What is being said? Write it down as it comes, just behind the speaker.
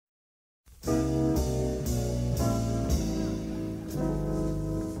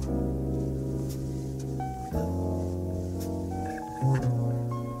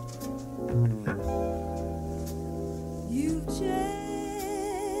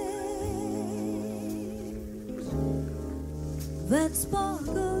that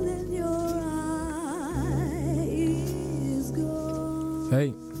sparkle in your eye is gone.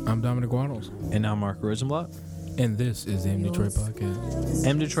 Hey, I'm Dominic Waddles, And I'm Mark Rosenblatt. and this is the M Detroit Podcast.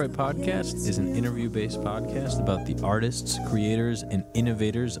 M Detroit Podcast is an interview-based podcast about the artists, creators, and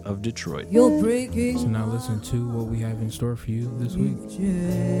innovators of Detroit. You're breaking So now listen to what we have in store for you this week.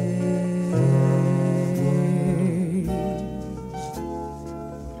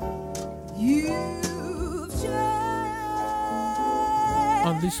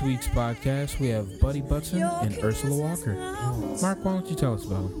 On this week's podcast, we have Buddy Butson and Ursula Walker. Mark, why don't you tell us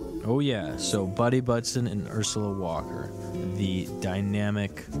about them? Oh yeah, so Buddy Butson and Ursula Walker, the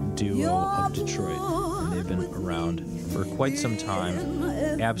dynamic duo of Detroit. And they've been around for quite some time,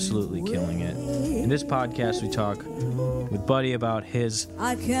 absolutely killing it. In this podcast, we talk with Buddy about his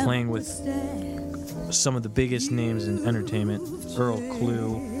playing with some of the biggest names in entertainment, Earl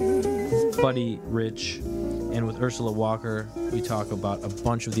Klugh, Buddy Rich, and with Ursula Walker, we talk about a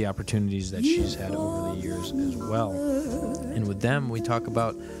bunch of the opportunities that she's had over the years as well. And with them, we talk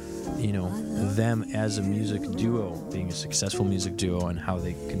about, them as a music duo, being a successful music duo, and how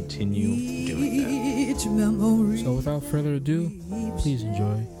they continue doing that. So without further ado, please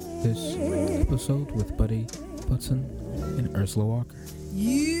enjoy this episode with Buddy Butson and Ursula Walker.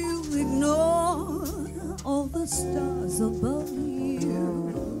 You ignore all the stars above you.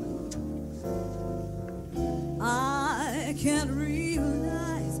 I can't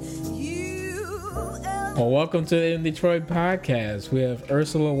realize you. Well, welcome to the M Detroit Podcast. We have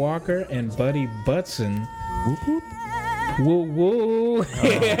Ursula Walker and Buddy Butson. Whoop whoop. Woo woo. Oh,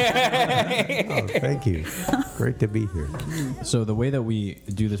 thank you. Great to be here. So the way that we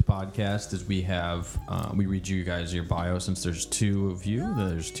do this podcast is we read you guys your bio. Since there's two of you,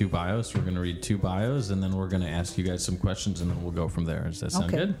 there's two bios. We're going to read two bios, and then we're going to ask you guys some questions, and then we'll go from there. Does that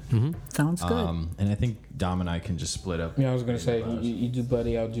sound good? Mm-hmm. Sounds good. And I think Dom and I can just split up. Yeah, I was going to say, you do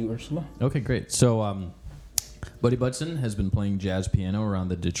Buddy, I'll do Ursula. Okay, great. So Buddy Butson has been playing jazz piano around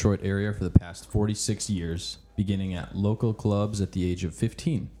the Detroit area for the past 46 years, beginning at local clubs at the age of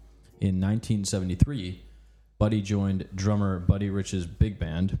 15. In 1973, Buddy joined drummer Buddy Rich's big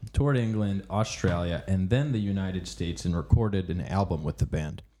band, toured England, Australia, and then the United States and recorded an album with the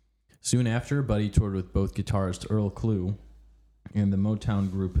band. Soon after, Buddy toured with both guitarist Earl Klugh and the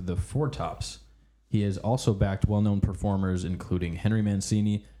Motown group The Four Tops. He has also backed well-known performers including Henry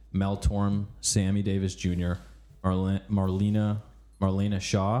Mancini, Mel Torme, Sammy Davis Jr., Marlena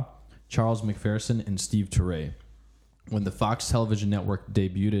Shaw, Charles McPherson, and Steve Turre. When the Fox television network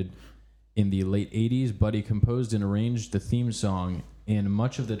debuted in the late 80s, Buddy composed and arranged the theme song and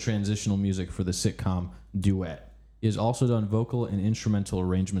much of the transitional music for the sitcom Duet. He has also done vocal and instrumental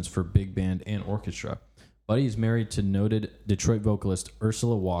arrangements for big band and orchestra. Buddy is married to noted Detroit vocalist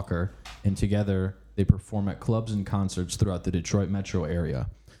Ursula Walker, and together they perform at clubs and concerts throughout the Detroit metro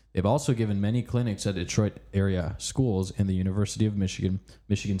area. They've also given many clinics at Detroit area schools and the University of Michigan,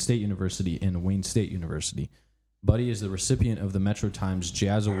 Michigan State University, and Wayne State University. Buddy is the recipient of the Metro Times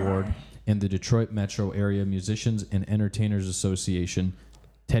Jazz Award and the Detroit Metro Area Musicians and Entertainers Association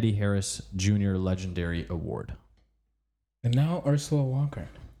Teddy Harris Jr. Legendary Award. And now Ursula Walker.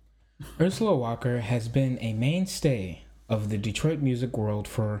 Ursula Walker has been a mainstay of the Detroit music world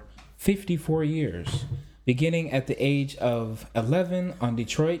for 54 years, beginning at the age of 11 on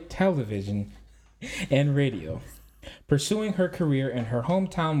Detroit television and radio. Pursuing her career in her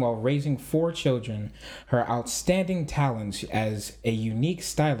hometown while raising 4 children, her outstanding talents as a unique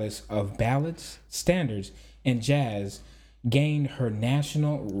stylist of ballads, standards, and jazz gained her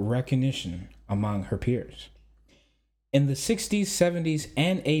national recognition among her peers. In the 60s, 70s,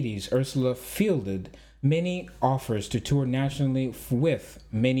 and 80s, Ursula fielded many offers to tour nationally with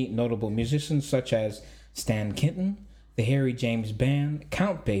many notable musicians such as Stan Kenton, the Harry James Band,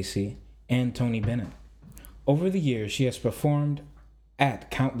 Count Basie, and Tony Bennett. Over the years, she has performed at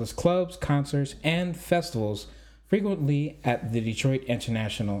countless clubs, concerts, and festivals, frequently at the Detroit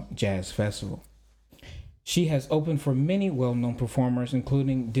International Jazz Festival. She has opened for many well-known performers,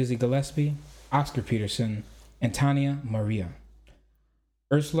 including Dizzy Gillespie, Oscar Peterson, and Tanya Maria.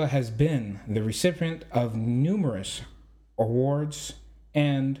 Ursula has been the recipient of numerous awards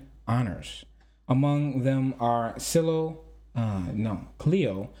and honors. Among them are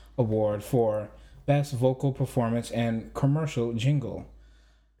Clio Award for Best Vocal Performance and Commercial Jingle,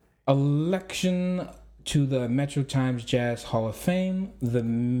 election to the Metro Times Jazz Hall of Fame, the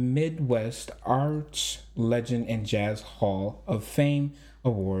Midwest Arts Legend and Jazz Hall of Fame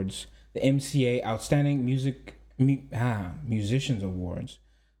Awards, the MCA Outstanding Musicians Awards,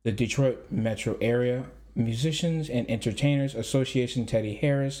 the Detroit Metro Area Musicians and Entertainers Association Teddy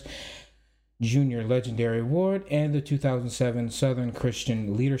Harris Junior Legendary Award, and the 2007 Southern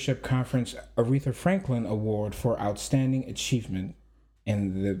Christian Leadership Conference Aretha Franklin Award for Outstanding Achievement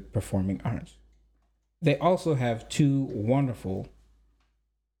in the Performing Arts. They also have 2 wonderful,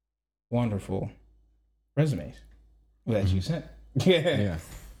 wonderful resumes that you sent. Yeah.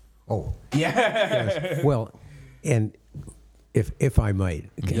 Oh, Yeah. yes. Well, and if I might,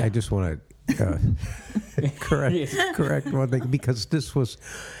 I just want to correct one thing, because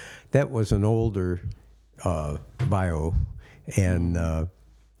that was an older bio, and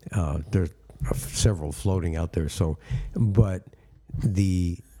there's several floating out there. So, but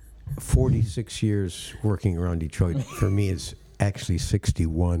the 46 years working around Detroit for me is actually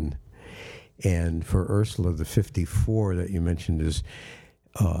 61, and for Ursula, the 54 that you mentioned is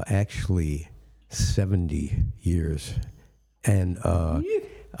actually 70 years, and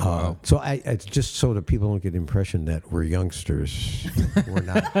so it's just so that people don't get the impression that we're youngsters. We're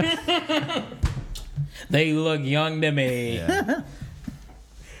not. They look young to me. Yeah.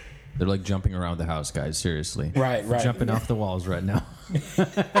 They're like jumping around the house, guys. Seriously. Right. Jumping off the walls right now.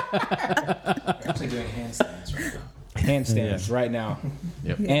 Actually doing handstands right now. Handstands right now.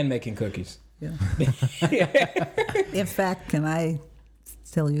 Yep. And making cookies. Yeah. In fact, can I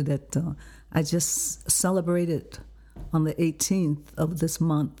tell you that I just celebrated on the 18th of this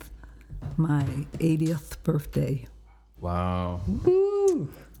month my 80th birthday. Wow. Woo.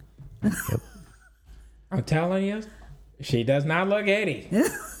 I'm telling you, she does not look 80.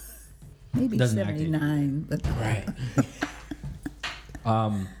 Maybe Doesn't act 79, but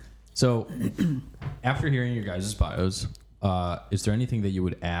Right. So, after hearing your guys' bios, is there anything that you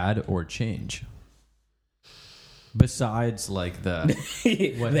would add or change? Besides, like, what The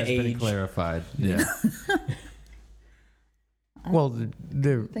has been age. clarified. Yeah. Well,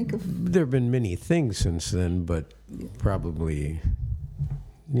 there think of have been many things since then, but probably,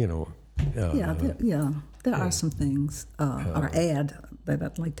 there are some things or add that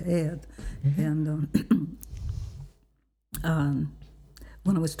I'd like to add. And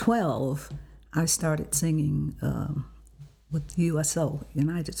when I was 12, I started singing with USO,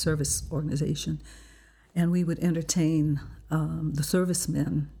 United Service Organization, and we would entertain the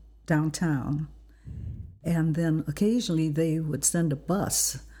servicemen downtown. And then occasionally they would send a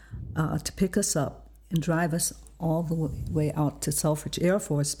bus to pick us up and drive us all the way out to Selfridge Air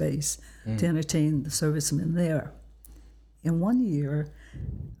Force Base to entertain the servicemen there. And one year,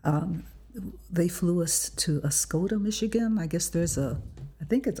 they flew us to Escoda, Michigan. I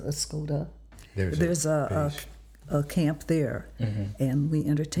think it's Escoda. There's a camp there, and we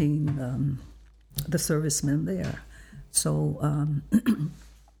entertained the servicemen there. So,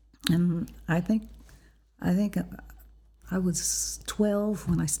 and I think I was 12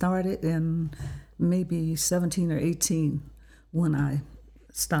 when I started, and maybe 17 or 18 when I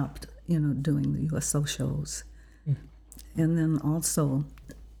stopped, doing the USO shows. And then also,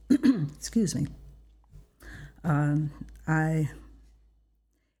 excuse me,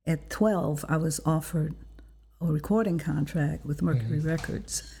 at 12, I was offered a recording contract with Mercury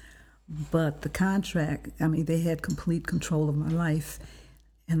Records. But the contract, they had complete control of my life.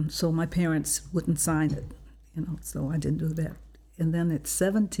 And so my parents wouldn't sign it, so I didn't do that. And then at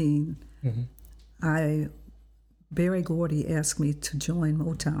 17, Berry Gordy asked me to join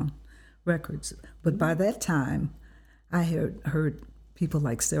Motown Records. But by that time, I had heard people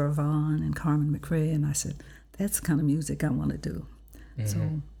like Sarah Vaughan and Carmen McRae, and I said, that's the kind of music I want to do.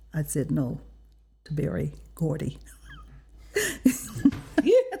 So I said no to Berry Gordy.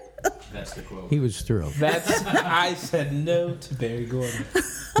 That's the quote. he was thrilled. I said no to Barry Gordon.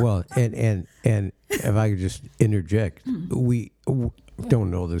 Well, and if I could just interject, we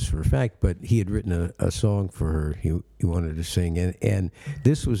don't know this for a fact, but he had written a song for her he wanted to sing, and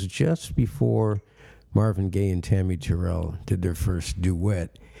this was just before Marvin Gaye and Tammy Terrell did their first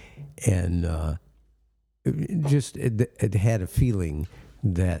duet, and it had a feeling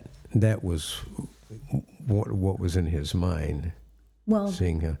that was what was in his mind. Well,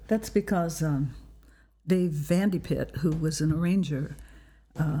 Seeing that's because Dave Vanderpit, who was an arranger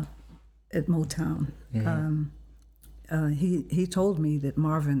at Motown, he told me that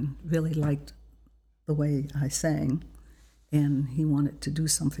Marvin really liked the way I sang, and he wanted to do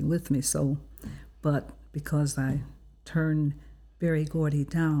something with me. So, but because I turned Berry Gordy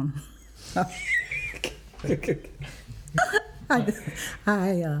down, I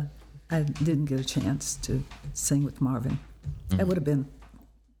didn't get a chance to sing with Marvin. It would have been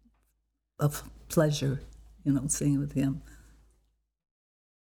a pleasure, singing with him.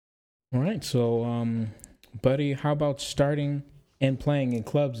 All right, so, Buddy, how about starting and playing in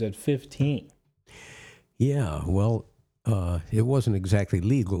clubs at 15? Yeah, well, It wasn't exactly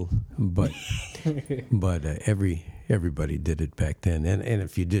legal, but everybody did it back then. And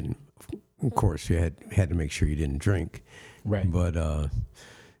if you didn't, of course, you had to make sure you didn't drink. Right. But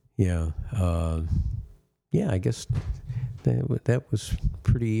yeah, I guess that was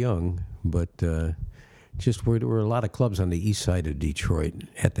pretty young. But just there were a lot of clubs on the east side of Detroit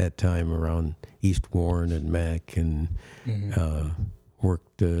at that time, around East Warren and Mac, and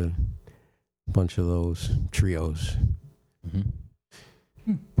worked a bunch of those trios.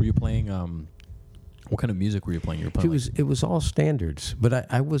 Mm-hmm. Were you playing? What kind of music were you playing? You were playing. It was all standards, but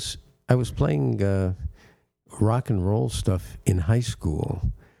I was playing rock and roll stuff in high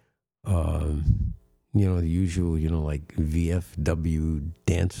school. The usual, like VFW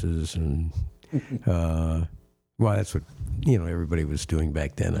dances and well, that's what everybody was doing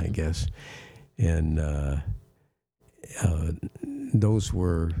back then, I guess, and those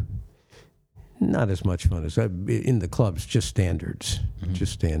were not as much fun as in the clubs. Just standards,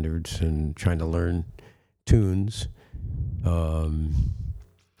 and trying to learn tunes.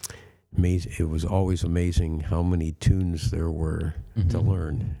 It was always amazing how many tunes there were to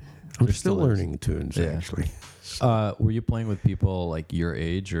learn. I'm still learning tunes, actually. Were you playing with people like your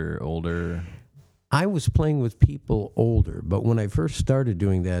age or older? I was playing with people older, but when I first started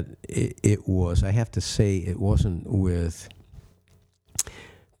doing that, it was, I have to say, it wasn't with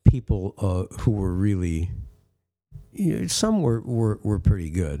people who were really, some were pretty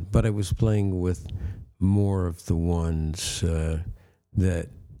good, but I was playing with more of the ones that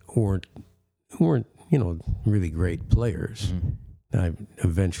weren't really great players. I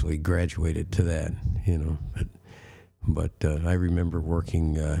eventually graduated to that, but I remember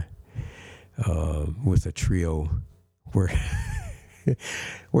working with a trio where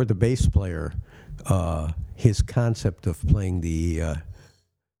where the bass player, his concept of playing the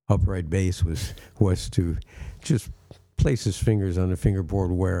upright bass was to just place his fingers on the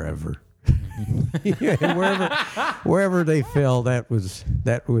fingerboard wherever. And wherever they fell, that was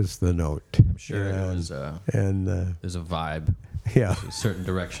the note. I'm sure it was. There's a vibe. Yeah, a certain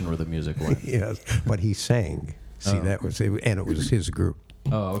direction where the music went. Yes, but he sang. See, that was it, and it was his group.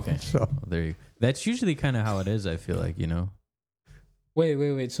 Oh, okay. So there you. That's usually kind of how it is. I feel like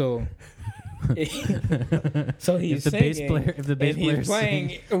Wait. So, so he's if the bass player, he's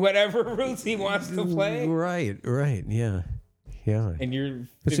playing whatever roots he wants to play. Right. Yeah. And you're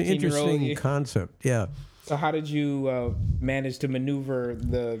it's an interesting concept. Yeah. So how did you manage to maneuver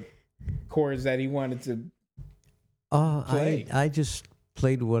the chords that he wanted to play? I just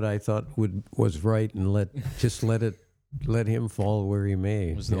played what I thought was right and let him fall where he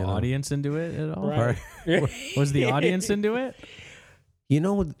may. Was the audience into it at all? Right. Was the audience into it?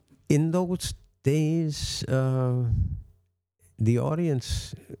 In those days, the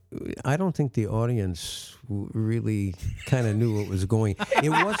audience, I don't think the audience really kind of knew what was going. It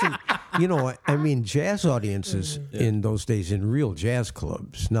wasn't, jazz audiences in those days in real jazz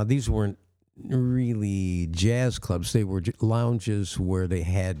clubs. Now, these weren't really jazz clubs. They were lounges where they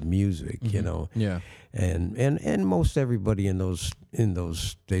had music, Yeah. And most everybody in those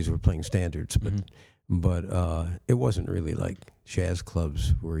days were playing standards, but it wasn't really like jazz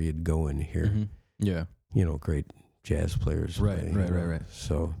clubs where you'd go and hear, great jazz players play. Right.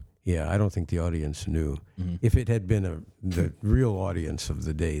 So yeah, I don't think the audience knew. If it had been the real audience of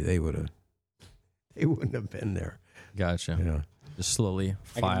the day, they wouldn't have been there. Gotcha. Just slowly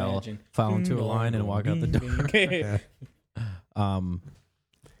file into a line and walk out the door.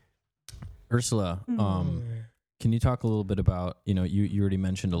 Ursula, can you talk a little bit about, you already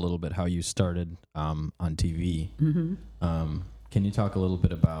mentioned a little bit how you started on TV. Can you talk a little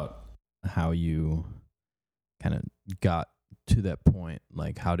bit about how you kind of got to that point?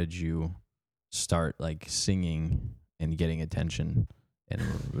 Like, how did you start singing and getting attention and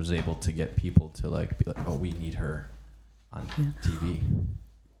was able to get people to be like, oh, we need her on TV?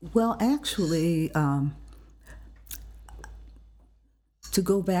 Well, actually, to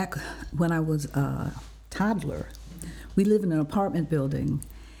go back when I was a toddler, we lived in an apartment building,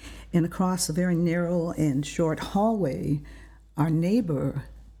 and across a very narrow and short hallway, our neighbor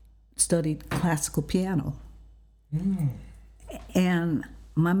studied classical piano. And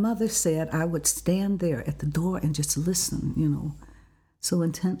my mother said I would stand there at the door and just listen, so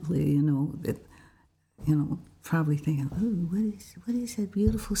intently, probably thinking, oh, what is that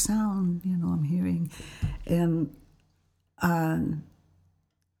beautiful sound, I'm hearing. And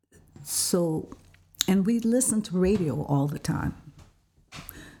and we listened to radio all the time.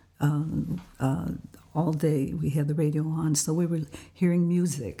 All day we had the radio on, so we were hearing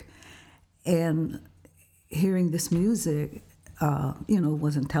music. And hearing this music,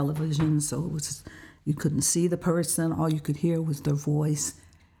 wasn't television, so You couldn't see the person. All you could hear was their voice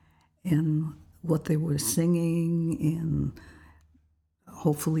and what they were singing, and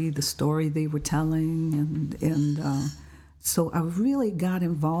hopefully the story they were telling. So I really got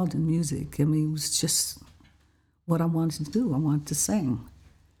involved in music. I mean, it was just what I wanted to do. I wanted to sing.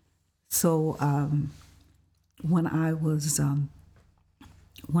 So when I was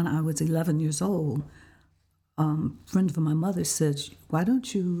 11 years old, a friend of my mother said, "Why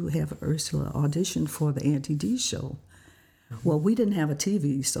don't you have Ursula audition for the Auntie D show?" Mm-hmm. Well, we didn't have a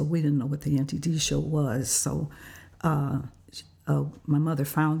TV, so we didn't know what the Auntie D show was. So my mother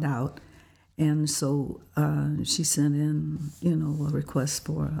found out, and so she sent in, a request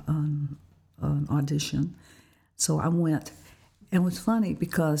for an audition. So I went, and it was funny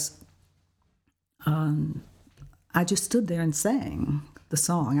because I just stood there and sang the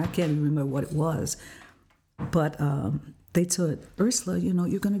song. I can't even remember what it was. But they said, "Ursula,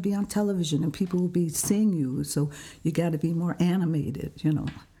 you're going to be on television and people will be seeing you, so you got to be more animated,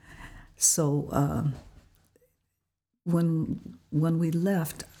 So when we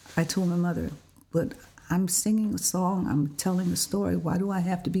left, I told my mother, "But I'm singing a song, I'm telling a story. Why do I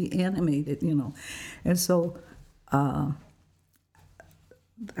have to be animated, And so I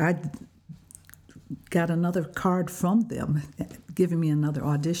got another card from them giving me another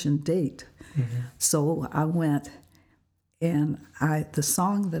audition date. Mm-hmm. So I went, and the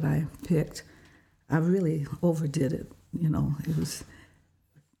song that I picked, I really overdid it. It was,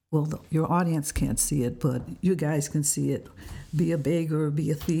 your audience can't see it, but you guys can see it. Be a beggar,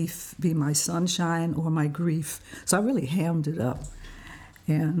 be a thief, be my sunshine or my grief. So I really hammed it up.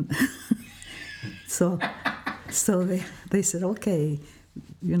 And so they said, "Okay,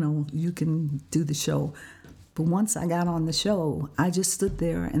 you can do the show." But once I got on the show, I just stood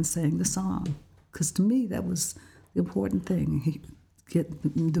there and sang the song. Because to me, that was the important thing. Get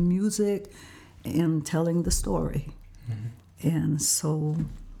the music and telling the story. Mm-hmm. And so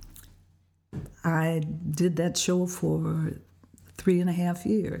I did that show for 3.5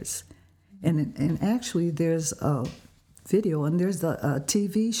 years. And actually, there's a video, and there's a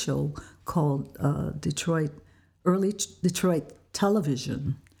TV show called Early Detroit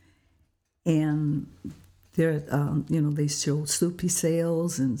Television. And there, they show Soupy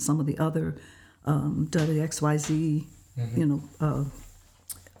Sales and some of the other WXYZ, mm-hmm.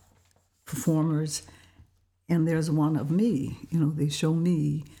 Performers. And there's one of me. They show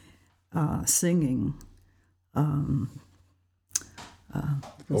me singing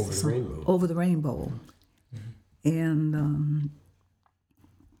Over the Rainbow. Mm-hmm. And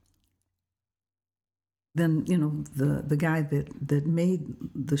then the guy that made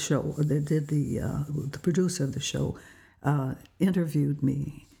the show, or that did the producer of the show, interviewed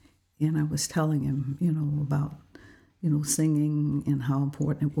me, and I was telling him about singing and how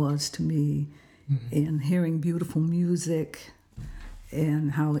important it was to me, mm-hmm. and hearing beautiful music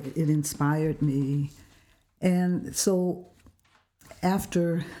and how it inspired me. And so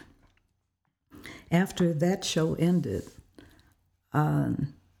after that show ended,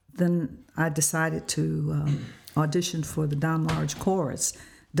 then I decided to audition for the Don Large Chorus,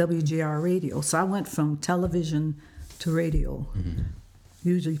 WGR Radio. So I went from television to radio. Mm-hmm.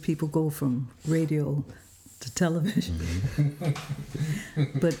 Usually people go from radio to television.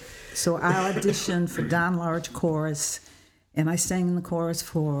 Mm-hmm. But so I auditioned for Don Large Chorus, and I sang in the chorus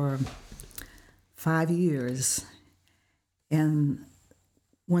for 5 years. And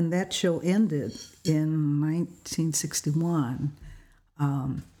when that show ended in 1961,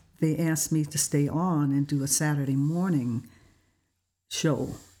 they asked me to stay on and do a Saturday morning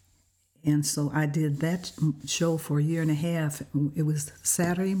show. And so I did that show for 1.5 years. It was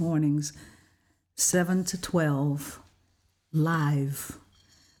Saturday mornings, 7 to 12, live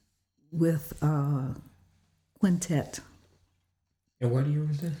with quintet. And what year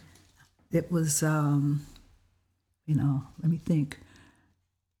was that? It was, let me think.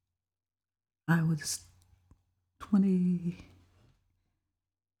 I was 21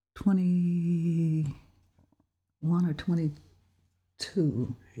 or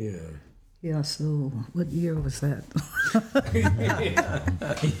 22. Yeah. Yeah, so what year was that?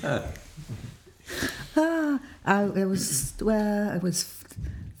 It was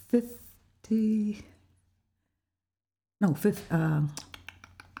 50. No, 50.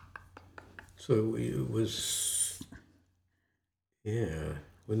 So it was,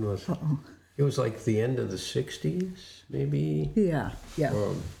 when was it? Uh-oh. It was like the end of the 60s, maybe? Yeah.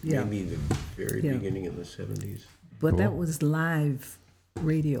 Or maybe the very beginning of the 70s. But that was live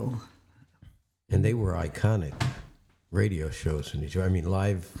radio. And they were iconic radio shows in Detroit. I mean,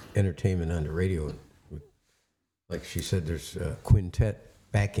 live entertainment on the radio. Like she said, there's a quintet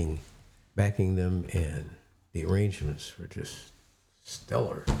backing backing them, and the arrangements were just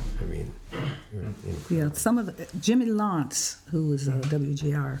stellar. I mean, Yeah, some of the, Jimmy Lantz, who was a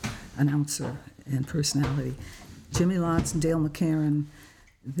WGR announcer and personality, Jimmy Lantz and Dale McCarran,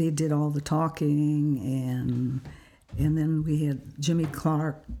 they did all the talking, and then we had Jimmy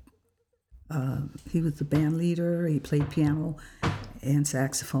Clark. He was the band leader. He played piano and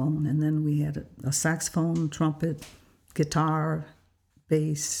saxophone, and then we had a saxophone, trumpet, guitar,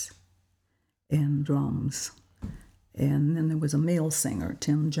 bass, and drums. And then there was a male singer,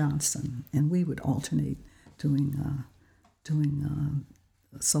 Tim Johnson, and we would alternate doing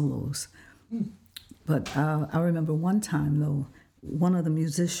solos. But I remember one time, though, one of the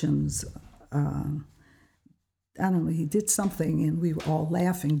musicians, I don't know, he did something, and we were all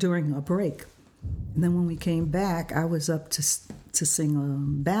laughing during a break. And then when we came back, I was up to sing a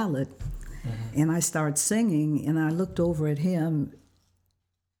ballad, and I started singing, and I looked over at him,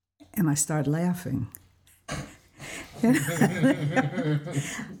 and I started laughing.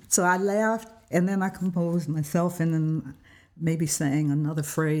 So I laughed, and then I composed myself, and then maybe sang another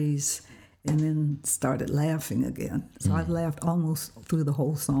phrase, and then started laughing again. So I laughed almost through the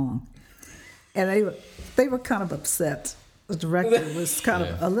whole song. And they were kind of upset. The director was kind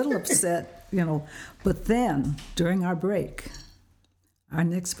of a little upset, you know. But then, during our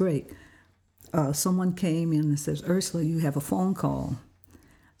next break, someone came in and says, "Ursula, you have a phone call."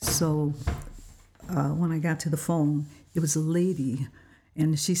 So when I got to the phone, it was a lady,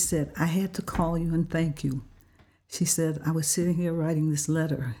 and she said, "I had to call you and thank you." She said, "I was sitting here writing this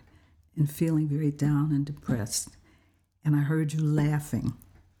letter and feeling very down and depressed, and I heard you laughing,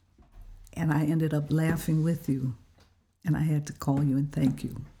 and I ended up laughing with you, and I had to call you and thank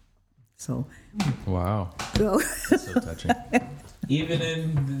you." So, Wow. so That's so touching. Even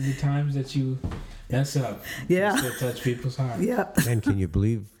in the times that you mess up, Yeah. you still touch people's hearts. yeah, and can you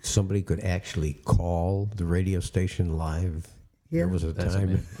believe somebody could actually call the radio station live? Yeah. There was a That's time.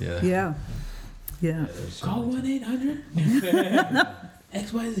 amazing. yeah, yeah. Call 1-800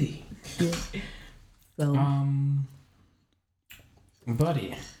 XYZ. So,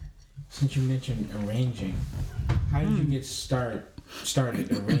 Buddy, since you mentioned arranging, how did you get started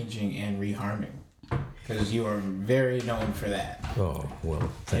arranging and reharming? Because you are very known for that. Oh,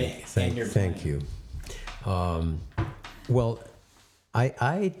 well, And your thank you. Well,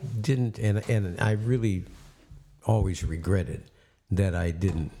 I didn't, and I really always regretted that I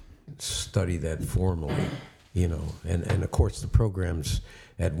didn't study that formally, you know. And of course, the programs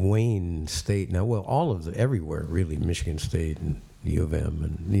at Wayne State, now, well, all of everywhere, really, Michigan State and U of M,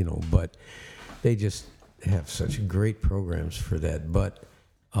 and, you know, but they just have such great programs for that. But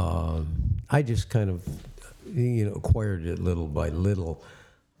I just kind of, you know, acquired it little by little.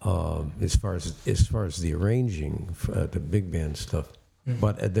 As far as the arranging, the big band stuff,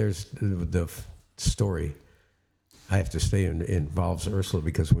 but there's the story. I have to say involves Ursula,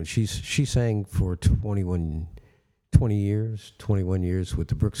 because when she sang for 21 years with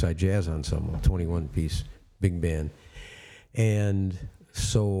the Brookside Jazz Ensemble, 21-piece big band, and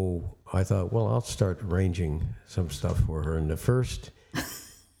so I thought, well, I'll start arranging some stuff for her. And the first,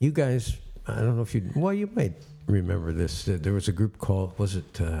 you guys, I don't know if you might remember this. There was a group called, was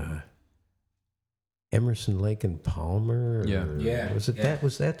it Emerson, Lake and Palmer? Yeah. Was it that?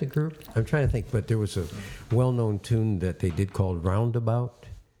 Was that the group? I'm trying to think, but there was a well-known tune that they did called Roundabout.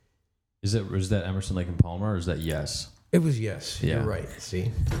 Was that Emerson, Lake and Palmer, or is that Yes? It was Yes. Yeah. You're right.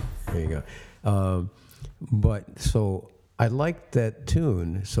 See, there you go. But so I liked that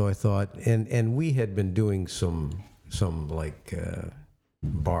tune, so I thought, and we had been doing some like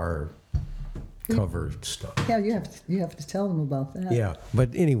bar cover stuff. yeah, you have to tell them about that. Yeah,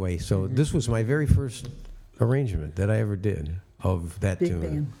 but anyway, so this was my very first arrangement that I ever did of that Big tune,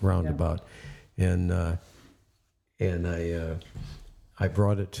 band. Roundabout, and I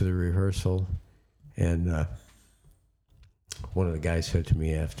brought it to the rehearsal, and one of the guys said to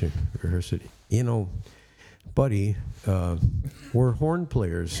me after rehearsal, "You know, buddy, we're horn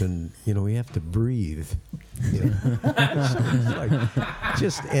players, and you know we have to breathe. You know? It's like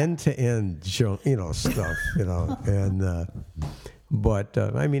just end to end, you know, stuff, you know." And but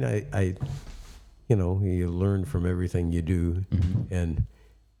I mean, I you know, you learn from everything you do, and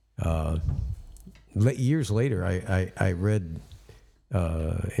years later, I read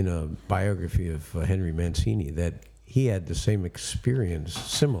in a biography of Henry Mancini that he had the same experience,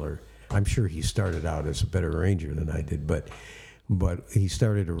 similar. I'm sure he started out as a better arranger than I did, but he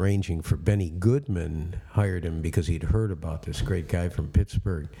started arranging for Benny Goodman, hired him because he'd heard about this great guy from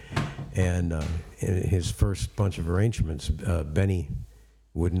Pittsburgh. And in his first bunch of arrangements, Benny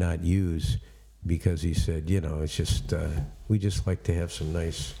would not use because he said, you know, it's just, we just like to have some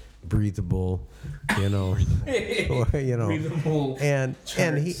nice breathable, you know, Breathable and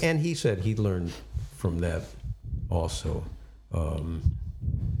charts. he said he learned from that also.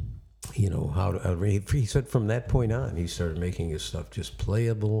 You know how to. He said from that point on, he started making his stuff just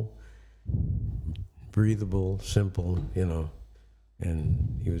playable, breathable, simple. You know,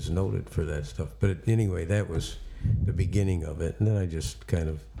 and he was noted for that stuff. But anyway, that was the beginning of it, and then I just kind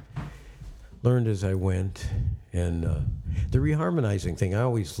of learned as I went. And the reharmonizing thing, I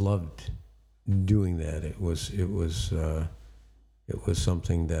always loved doing that. It was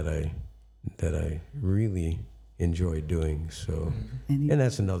something that I really enjoyed doing. So, and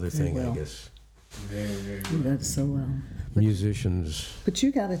that's another thing, I guess. Very, very You good. got it so well. Musicians. But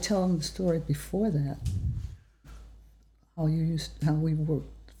you got to tell them the story before that. How we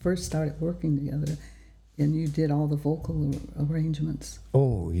first started working together, and you did all the vocal arrangements.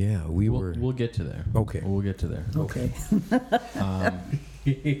 Oh yeah, We'll get to there. Okay. We'll get to there. Okay.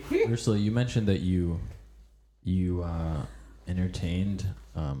 Ursula, you mentioned that you entertained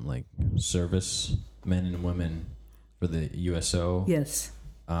like service men and women for the USO. Yes.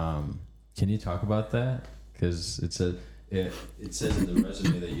 Can you talk about that? Because it says in the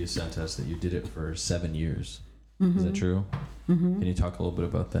resume that you sent us that you did it for 7 years. Is that true? Can you talk a little bit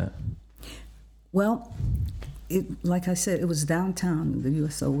about that? Well, like I said, it was downtown. The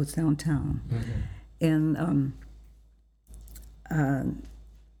USO was downtown, and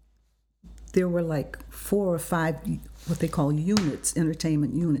there were like 4 or 5 what they call units,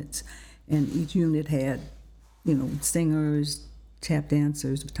 entertainment units, and each unit had, singers, tap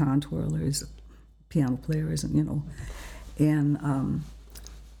dancers, baton twirlers, piano players, and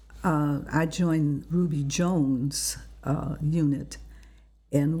I joined Ruby Jones' unit,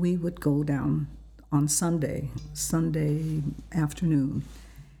 and we would go down on Sunday afternoon,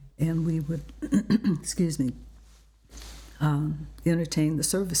 and we would, entertain the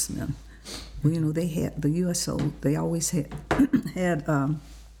servicemen. Well, they had the USO. They always had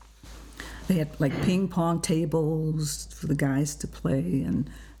they had like ping pong tables for the guys to play, and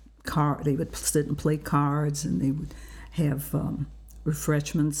they would sit and play cards, and they would have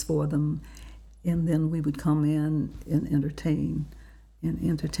refreshments for them, and then we would come in and entertain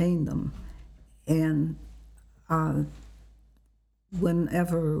them. And when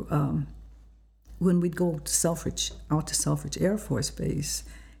we'd go to Selfridge Air Force Base,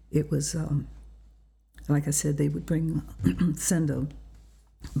 it was like I said, they would send a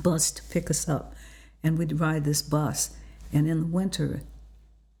bus to pick us up, and we'd ride this bus. And in the winter,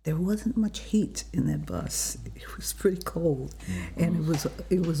 there wasn't much heat in that bus. It was pretty cold, and it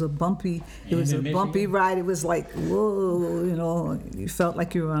was a bumpy ride. It was like, whoa, you felt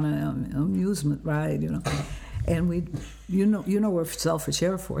like you were on an amusement ride, And you know where Selfridge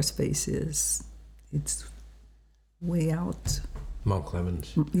Air Force Base is. It's way out. Mount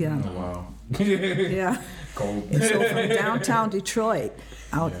Clemens. Yeah. Oh, wow. Yeah. Cold. And so from downtown Detroit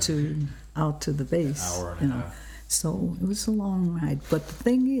out to the base, Hour and a half. So it was a long ride. But the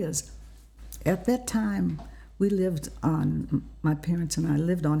thing is, at that time, my parents and I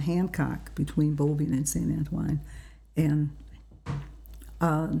lived on Hancock between Beaubien and St. Antoine. And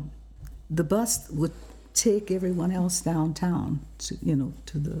the bus would take everyone else downtown to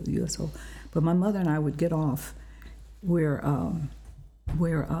the USO. But my mother and I would get off where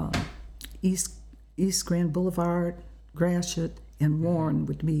East Grand Boulevard, Gratiot, and Warren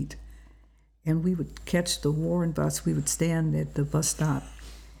would meet. And we would catch the Warren bus. We would stand at the bus stop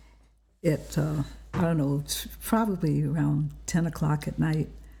at, probably around 10 o'clock at night.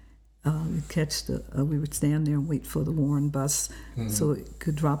 We would stand there and wait for the Warren bus so it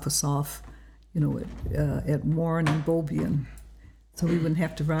could drop us off, at Warren and Beaubien. So we wouldn't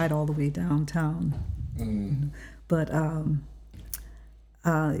have to ride all the way downtown. But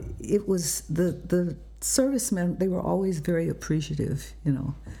it was the servicemen, they were always very appreciative,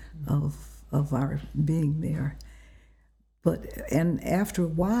 of our being there. And after a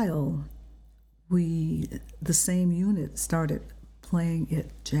while, the same unit started playing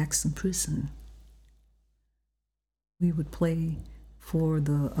at Jackson Prison. We would play for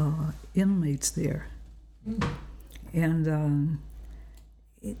the inmates there. And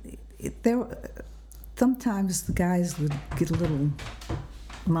sometimes the guys would get a little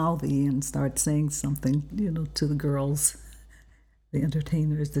mouthy and start saying something, to the girls, the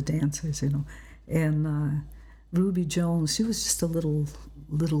entertainers, the dancers, And Ruby Jones, she was just a little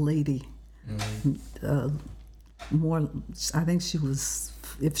lady. More, I think she was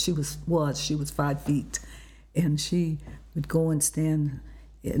 5 feet, and she would go and stand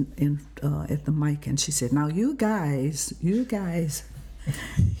at the mic, and she said, "Now you guys, you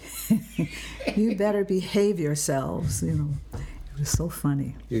better behave yourselves." was so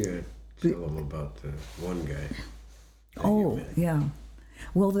funny. You gotta tell them about the one guy. Oh, yeah.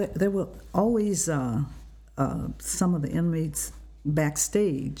 Well, there were always some of the inmates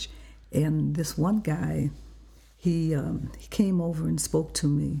backstage, and this one guy, he came over and spoke to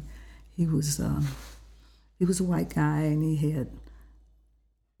me. He was a white guy, and he had,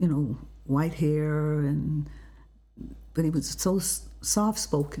 white hair, but he was so soft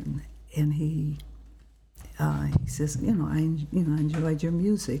spoken, and he says, I enjoyed your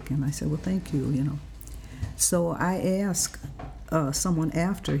music, and I said, well, thank you, So I asked someone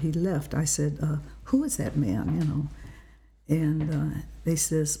after he left. I said, who is that man, And they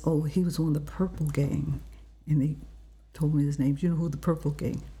says, oh, he was one of the Purple Gang, and they told me his name. Do you know who the Purple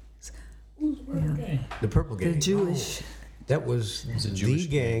Gang is? Who's Purple Gang? The Purple Gang. They're Jewish. That was It's a the Jewish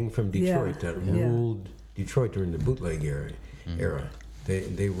gang from Detroit that Yeah. ruled Detroit during the bootleg era.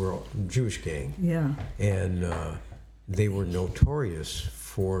 They were a Jewish gang, Yeah, and they were notorious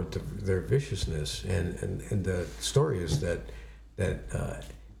for their viciousness. And the story is that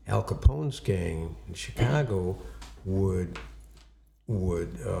Al Capone's gang in Chicago would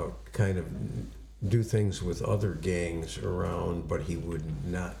kind of do things with other gangs around, but he would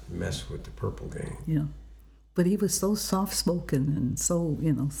not mess with the Purple Gang. yeah. But he was so soft spoken and so,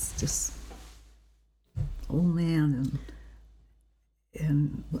 just old man,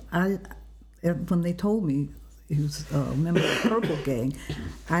 and when they told me he was a member of the Purple Gang,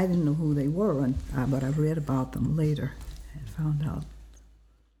 I didn't know who they were, but I read about them later and found out.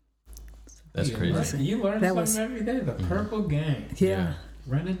 That's crazy. You learn That something was- every day. The Purple Gang. Yeah,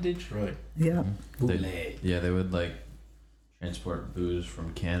 Running Detroit. yeah. Bootleg. They would like transport booze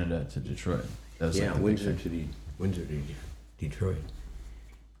from Canada to Detroit. That was like the big Windsor thing. to Detroit.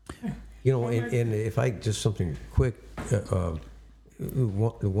 And if I just something quick,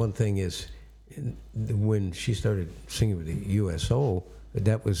 one thing is when she started singing with the USO,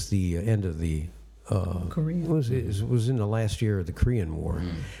 that was the end of the Korean. It was in the last year of the Korean War,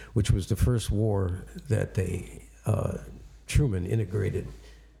 which was the first war that Truman integrated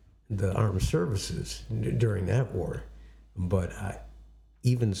the armed services during that war. But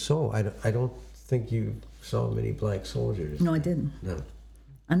even so, I don't think you saw many black soldiers. No, I didn't. No.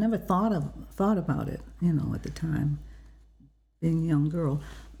 I never thought about it, at the time, being a young girl.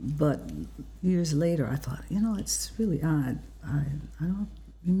 But years later, I thought, it's really odd. I don't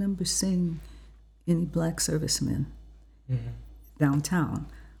remember seeing any black servicemen downtown.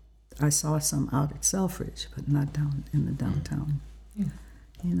 I saw some out at Selfridge, but not down in the downtown.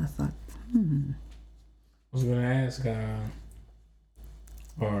 And I thought, I was going to ask,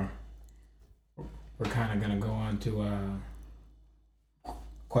 or we're kind of going to go on to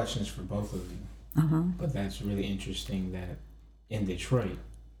questions for both of you. But that's really interesting that in Detroit,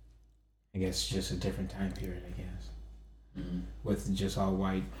 I guess just a different time period, I guess, with just all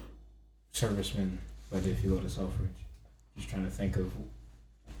white servicemen. But if you go to Selfridge, just trying to think of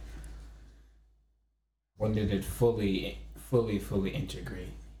when did it fully integrate?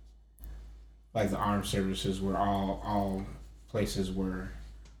 Like the armed services where all places were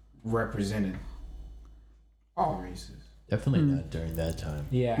represented, all races. Definitely not during that time.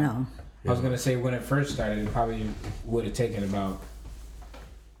 Yeah. no. I was going to say when it first started, it probably would have taken about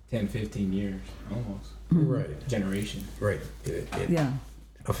 10, 15 years, almost. Right. Generation. Right. Yeah.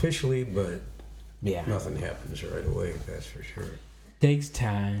 Officially, but Yeah. nothing happens right away, that's for sure. Takes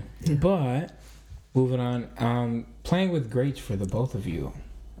time. Yeah. But, moving on, playing with greats for the both of you,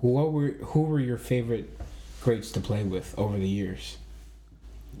 who were your favorite greats to play with over the years?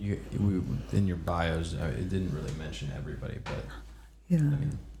 In your bios, it didn't really mention everybody, but Yeah. I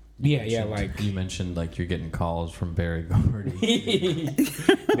mean, you mentioned like you're getting calls from Barry Gordy.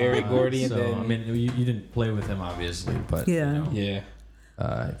 Barry Gordy, and so, then I mean, you didn't play with him obviously, but Yeah. yeah.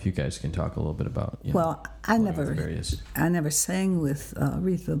 if you guys can talk a little bit about Well, I playing with never sang with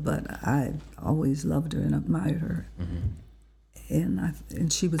Aretha, but I always loved her and admired her,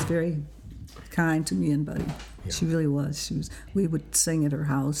 and she was very kind to me and Buddy. Yeah. She really was. We would sing at her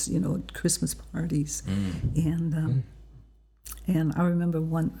house, at Christmas parties, and I remember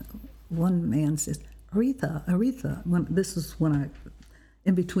one man says, Aretha. This was when I,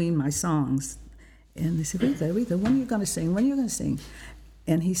 in between my songs, and they said, Aretha, when are you going to sing? When are you going to sing?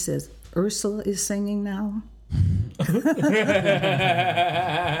 And he says, Ursula is singing now.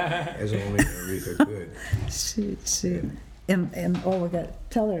 As only Aretha could. She we got to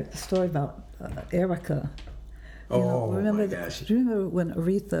tell her the story about Erica. My gosh. Do you remember when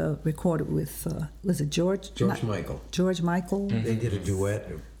Aretha recorded with was it George? George Michael. George Michael. They did a duet.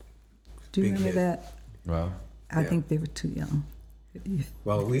 Do you Big remember hit. that? Wow. I Yeah. think they were too young.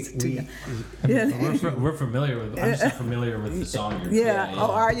 Well, we Yeah. We're familiar with. I'm just familiar with the song. Yeah.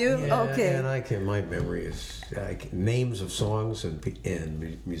 Oh, are you? Okay. And my memory is names of songs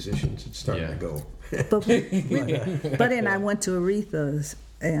and musicians. It's starting to go. But then I went to Aretha's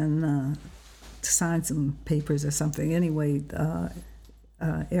and to sign some papers or something. Anyway,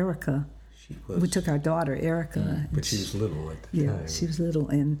 Erica, we took our daughter Erica. But she was little at the time. Yeah, she was little,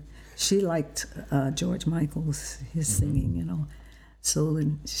 and she liked George Michael's his singing, you know. So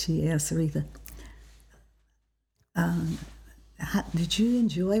then she asked Aretha, "Did you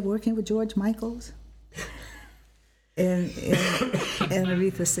enjoy working with George Michael's?" And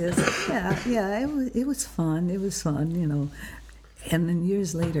Aretha says, "Yeah, it was fun. It was fun, you know." And then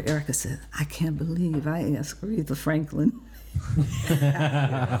years later, Erica said, "I can't believe I asked Aretha Franklin."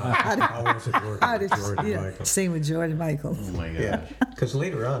 How was it working with George Michael? Same with George Michael. Oh my gosh. Yeah, because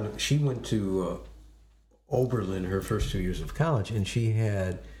later on, she went to Oberlin her first 2 years of college, and she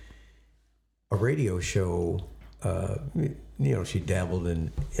had a radio show. You know, she dabbled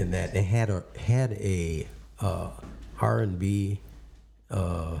in that. They had a R&B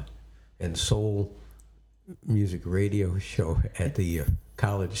and soul music radio show at the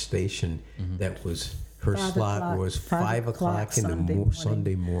college station. That was her slot was 5 o'clock in the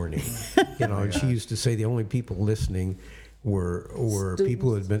Sunday morning. You know, and she used to say the only people listening were people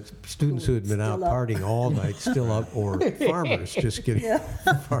who had been students who had been out partying all night, still up, or farmers just getting up.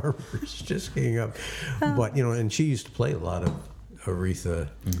 But you know, and she used to play a lot of Aretha,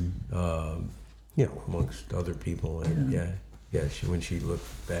 you know, amongst other people. And when she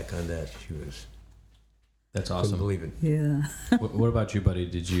looked back on that, she was. That's awesome. Couldn't believe it. Yeah. What about you, buddy?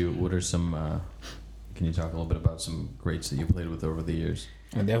 What are some? Can you talk a little bit about some greats that you played with over the years?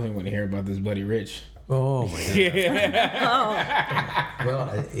 I definitely want to hear about this Buddy Rich. Oh my God! Well,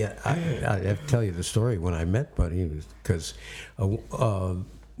 I have to tell you the story when I met Buddy, because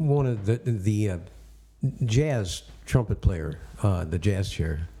one of the jazz trumpet player, the jazz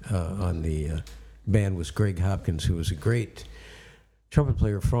chair on the band was Greg Hopkins, who was a great trumpet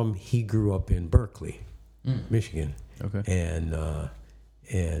player he grew up in Berkeley, Michigan. Okay.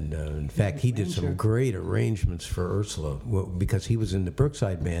 And in fact, he did some great arrangements for Ursula because he was in the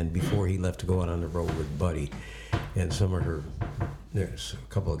Brookside band before he left to go out on the road with Buddy. And there's a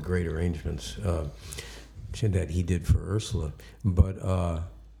couple of great arrangements that he did for Ursula. But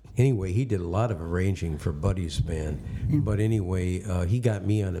anyway, he did a lot of arranging for Buddy's band. But anyway, he got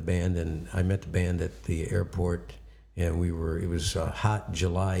me on the band, and I met the band at the airport. And it was a hot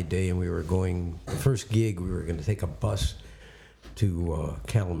July day, and the first gig, we were going to take a bus to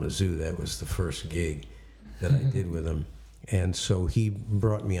Kalamazoo. That was the first gig that I did with him. And so he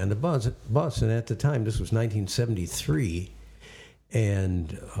brought me on the bus, and at the time, this was 1973,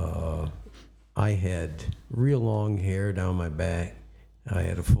 and I had real long hair down my back. I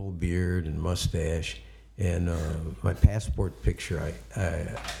had a full beard and mustache, and my passport picture,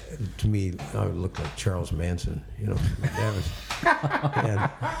 to me, I looked like Charles Manson, you know. That was,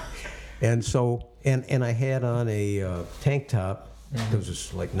 and I had on a tank top. It was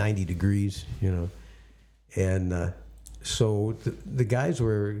just like 90 degrees, you know. And so the guys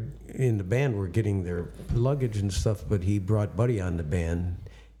were in the band were getting their luggage and stuff, but he brought Buddy on the band.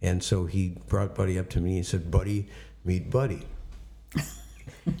 And so he brought Buddy up to me and said, "Buddy, meet Buddy."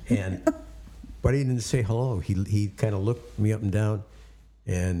 And Buddy didn't say hello. He kind of looked me up and down,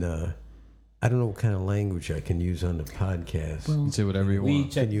 and I don't know what kind of language I can use on the podcast. You can say whatever you We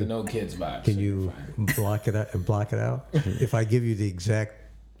want. check the No Kids box. Can you block it out? If I give you the exact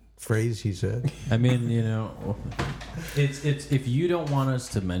phrase he said? I mean, you know, it's if you don't want us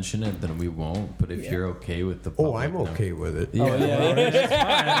to mention it, then we won't. But if you're okay with the public, I'm okay with it. Yeah,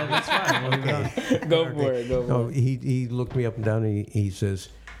 that's fine. Okay. Go for it. No, he looked me up and down, and he says,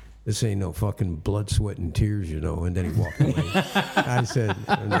 "This ain't no fucking blood, sweat, and tears, you know." And then he walked away. I said,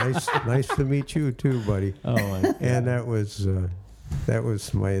 nice to meet you too, buddy. Oh, my God. And that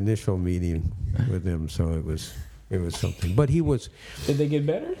was my initial meeting with him. So it was something. But he was. Did they get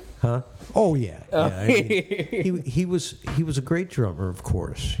better? Huh? Oh yeah. I mean, he was a great drummer, of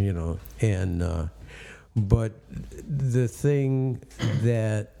course, you know. And but the thing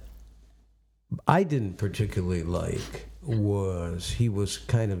that I didn't particularly like was he was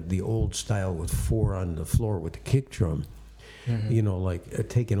kind of the old style with 4 on the floor with the kick drum, you know, like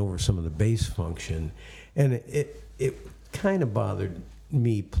taking over some of the bass function, and it kind of bothered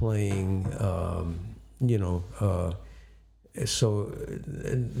me playing, you know. So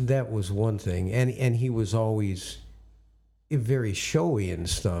that was one thing, and he was always very showy and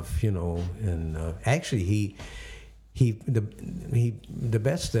stuff, you know. And actually, the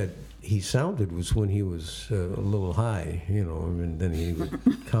best that he sounded was when he was a little high, and then he would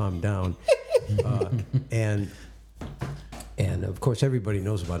calm down. And of course, everybody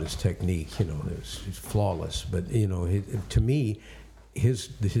knows about his technique. It's flawless. But to me,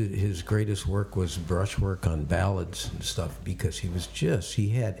 his greatest work was brushwork on ballads and stuff, because he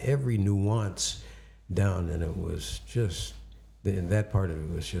had every nuance down, and it was just, and that part of it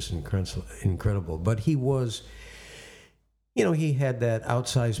was just incredible. But he was, he had that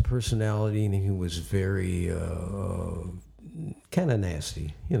outsized personality, and he was very kind of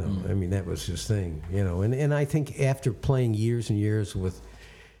nasty. I mean, that was his thing. And I think after playing years and years with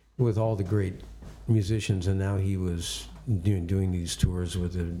all the great musicians, and now he was doing these tours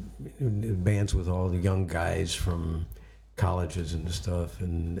with the bands with all the young guys from colleges and stuff,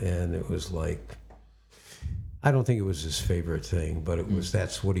 and it was like, I don't think it was his favorite thing, but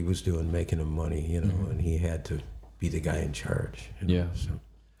that's what he was doing, making him money, and he had to be the guy in charge. So.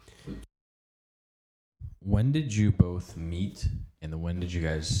 When did you both meet, and when did you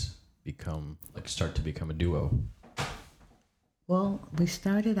guys start to become a duo? Well, we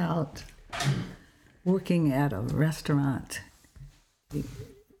started out working at a restaurant,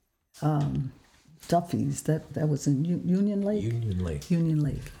 Duffy's, that was in Union Lake. Union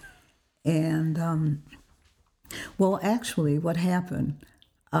Lake. And, well, actually, what happened,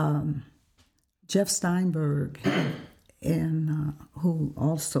 Jeff Steinberg, and who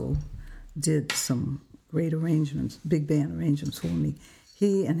also did some great arrangements, big band arrangements for me,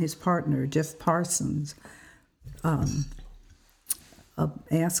 he and his partner, Jeff Parsons,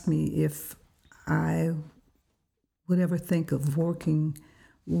 asked me if I would ever think of working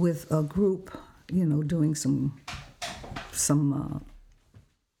with a group, doing some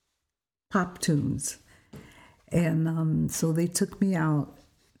pop tunes. And so they took me out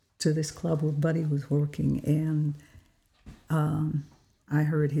to this club where Buddy was working, and I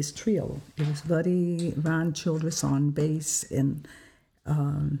heard his trio. It was Buddy, Ron Childress on bass, and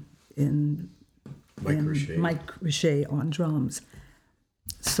Mike Richey on drums.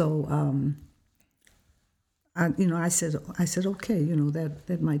 So I said okay,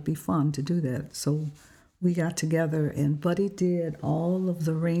 that might be fun to do that. So we got together, and Buddy did all of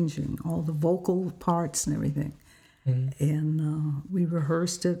the arranging, all the vocal parts and everything. Mm-hmm. And we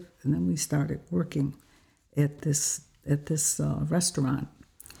rehearsed it, and then we started working at this restaurant,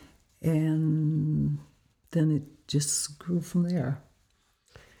 and then it just grew from there.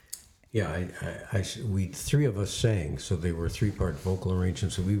 Yeah, we three of us sang, so they were 3-part vocal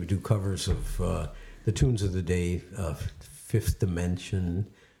arrangements. So we would do covers of the tunes of the day, Fifth Dimension,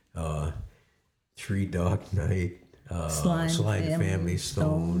 Three Dog Night, Sly and Family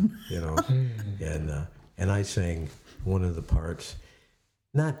Stone, and I sang one of the parts,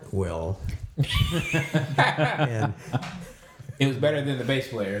 not well, and it was better than the bass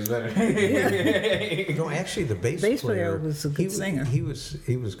player. It was better. No, actually, the bass player was a good singer. He was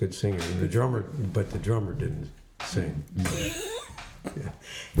a good singer, and the drummer didn't sing.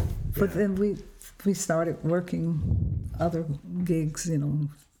 But then we started working other gigs,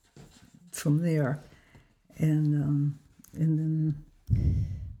 from there, and then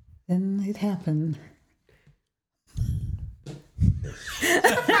it happened.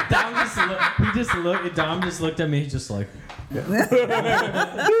 Dom just looked at me, just like.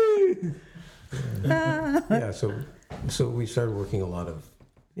 Yeah. So we started working a lot of,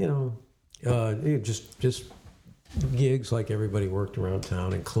 just gigs like everybody worked around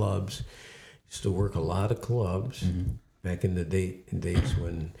town, and clubs. Used to work a lot of clubs back in the days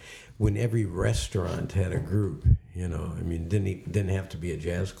when every restaurant had a group. I mean, didn't have to be a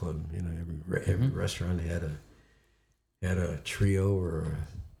jazz club. Every restaurant had a trio or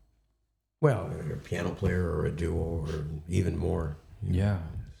a piano player or a duo or even more. Yeah.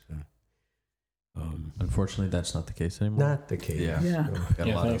 So, unfortunately, that's not the case anymore. Not the case. Yeah.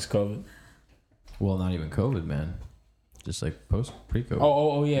 Thanks, COVID. Well, not even COVID, man. Just like pre-COVID.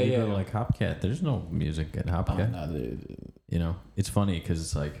 Oh, yeah, you yeah. go to like Hopcat. There's no music at Hopcat. No, it's funny because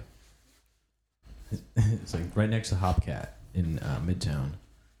it's like right next to Hopcat in Midtown.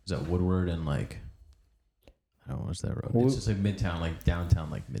 Is that Woodward and like. I don't know what's that road. It's just like Midtown, like downtown,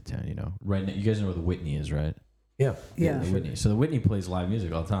 like Midtown. Right now, you guys know where the Whitney is, right? Yeah. The Whitney. So the Whitney plays live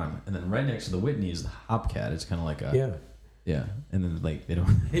music all the time, and then right next to the Whitney is the Hopcat. It's kind of like a yeah. And then like they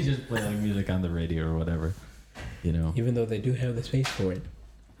just play like music on the radio or whatever, Even though they do have the space for it.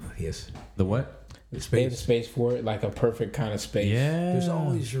 Yes. The what? They have the space for it, like a perfect kind of space. Yeah. There's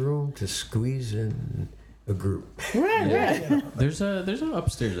always room to squeeze in a group. Right. There's a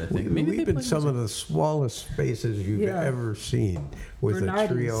upstairs, I think. Maybe We've they been play some music. of the smallest spaces you've Yeah. ever seen with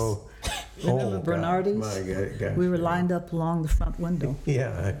Bernardi's. a trio. Remember God, Bernardi's? my gosh, We were yeah. lined up along the front window.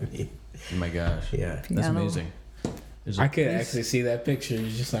 Yeah, I mean, Oh my gosh. yeah. That's Piano. amazing. There's a I could place- actually see that picture. You're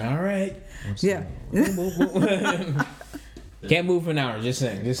just like, all right. what's Yeah. Can't move for an hour. Just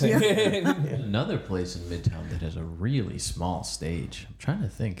saying. Just saying. There's another place in Midtown that has a really small stage. I'm trying to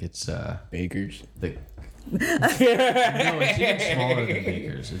think. It's Bakers. the no, it's even smaller than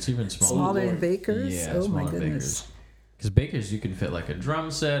Baker's. It's even smaller. Smaller than Lord. Baker's? Yeah, Oh my smaller goodness. Because Baker's, you can fit like a drum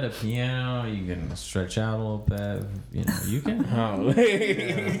set, a piano. You can stretch out a little bit. You know, you can. Oh.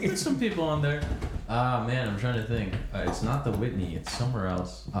 There's some people on there. Ah, man, I'm trying to think. It's not the Whitney. It's somewhere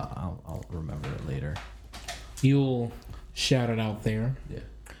else. I'll remember it later. You'll shout it out there. Yeah.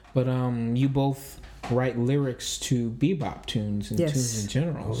 But you both write lyrics to bebop tunes and Yes. tunes in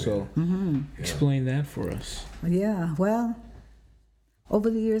general. Oh, so explain that for us. Yeah, well, over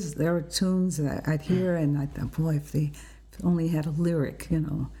the years, there were tunes that I'd hear, and I thought, boy, if they only had a lyric, you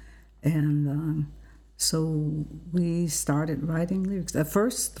know. And so we started writing lyrics. The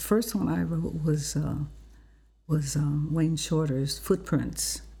first one I wrote was Wayne Shorter's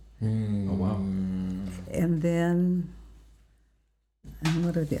Footprints. Oh wow. And then,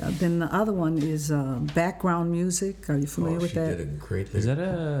 then the other one is background music. Are you familiar Oh, with she that? did a great. Is that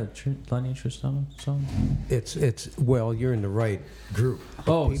a Lenny Tristano song? It's well, you're in the right group.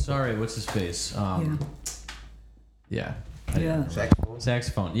 Oh, sorry. What's his face? Yeah. Yeah.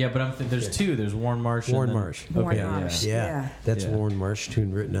 Saxophone. Yeah, but there's two. There's Warren Marsh. and Warren then- Marsh. Warren Okay, Marsh. Yeah, Yeah. that's Yeah. Warren Marsh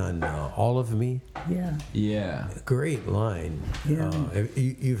tune written on All of Me. Yeah. Yeah. Great line. Yeah.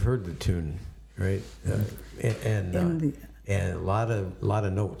 You've heard the tune, right? And And a lot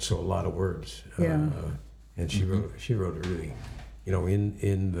of notes, so a lot of words. Yeah. And she wrote it really, you know,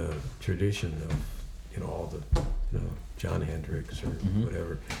 in the tradition of, all the, John Hendricks or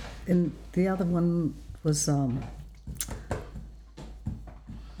whatever. And the other one was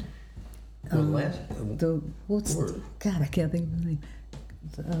what's word? God, I can't think of the name.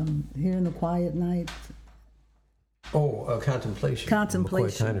 Here in the Quiet Night, Contemplation.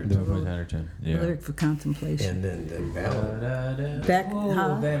 Contemplation. McCoy Tyner The tune. White Hatterton. Yeah. lyric for Contemplation. And then the ballad. Back,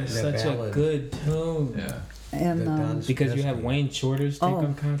 Oh, that is That such a ballad. good tune. Yeah. and the Don Because you have Sebesky. Wayne Shorter's take Oh.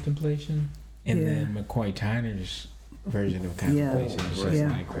 on Contemplation, and Yeah. then McCoy Tyner's version of Contemplation. It's just Yeah.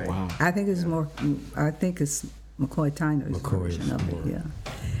 like, wow. I think it's McCoy Tyner's McCoy's version of more. it.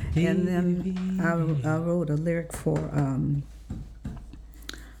 Yeah. And then I wrote a lyric for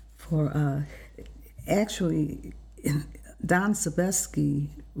actually Don Sebesky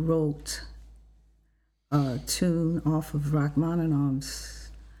wrote a tune off of Rachmaninoff's.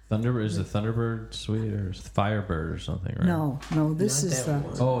 Thunderbird is the Thunderbird Suite or Firebird or something, right? No, this Not is that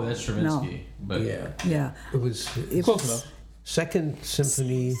one. Oh, that's Stravinsky. But Yeah. It was it Close was enough. Second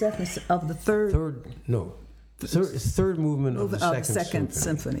Symphony. of the third Third movement of the Second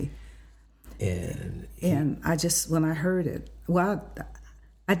symphony. And I just, when I heard it,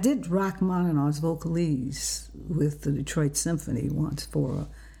 I did Rachmaninoff's vocalese with the Detroit Symphony once for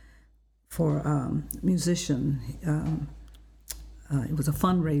a musician. It was a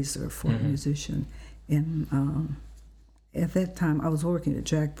fundraiser for a musician. And at that time, I was working at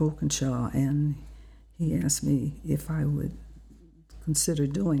Jack Brokenshaw, and he asked me if I would consider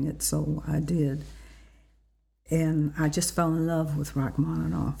doing it, so I did. And I just fell in love with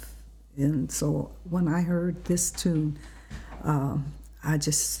Rachmaninoff. And so when I heard this tune, I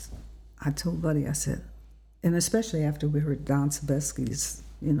told Buddy, I said, and especially after we heard Don Sebesky's,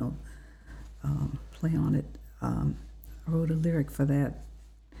 play on it, I wrote a lyric for that.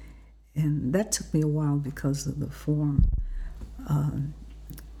 And that took me a while because of the form.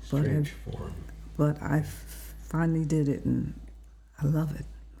 strange form. But I finally did it, and I love it.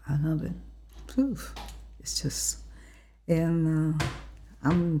 I love it. Whew. It's just, and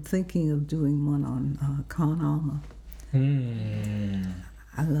I'm thinking of doing one on Con Alma.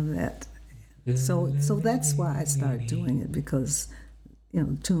 I love that. So that's why I started doing it, because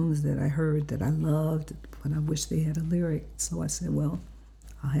tunes that I heard that I loved, but I wish they had a lyric. So I said, well,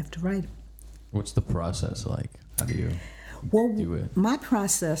 I'll have to write it. what's the process like? How do you do it? My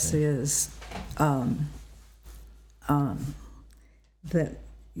process is that,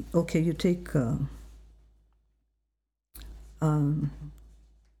 okay, you take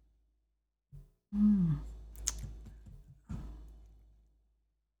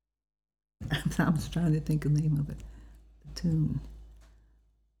I was trying to think of the name of it, the tune.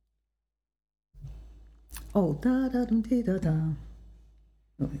 Oh, da da da da da.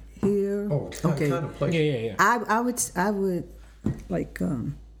 Here. Oh, okay. Contemplation. Yeah. I would like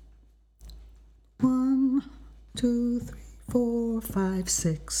 100 2, 3, 4, 5,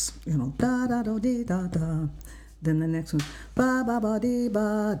 6. You know, da da do dee da da. Then the next one, ba ba ba dee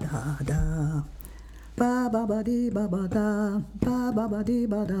ba da da. Ba ba ba dee ba ba da. Ba ba ba dee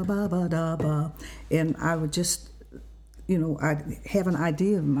ba da ba ba da ba. And I would just, I'd have an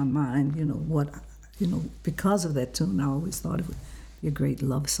idea in my mind, because of that tune, I always thought it would be a great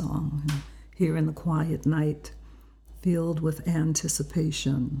love song. Here in the quiet night, filled with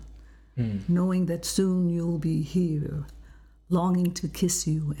anticipation, knowing that soon you'll be here, longing to kiss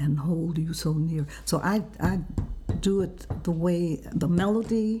you and hold you so near. So I do it the way the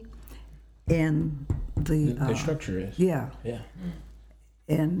melody and The structure is. Yeah. Yeah.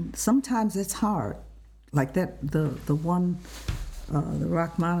 And sometimes it's hard. Like that, the one, the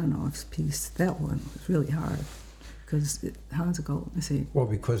Rachmaninoff's piece, that one was really hard. Because how does it go? Let's see. Well,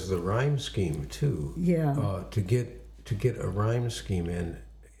 because of the rhyme scheme too. Yeah. To get a rhyme scheme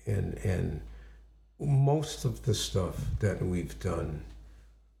and most of the stuff that we've done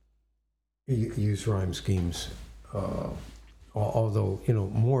use rhyme schemes. Although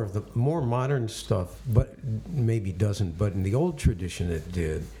more modern stuff, but maybe doesn't. But in the old tradition, it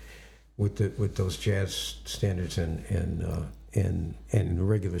did with those jazz standards and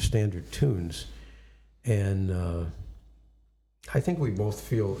regular standard tunes, and I think we both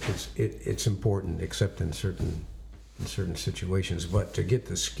feel it's important, except in certain situations. But to get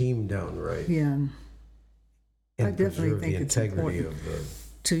the scheme down right, Yeah. and I definitely preserve think the it's integrity important of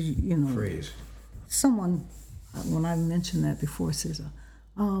to, phrase. Someone, when I mentioned that before, says,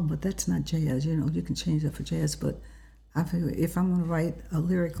 "Oh, but that's not jazz. You can change that for jazz." But I feel if I'm going to write a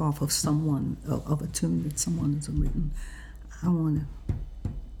lyric off of someone of a tune that someone has written, I want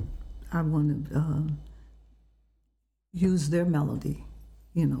to use their melody,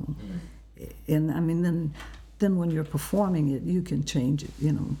 And I mean, then when you're performing it, you can change it,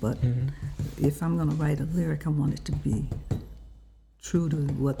 But if I'm going to write a lyric, I want it to be true to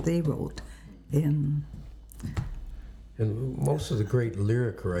what they wrote, and most of the great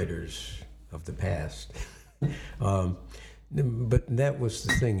lyric writers of the past, but that was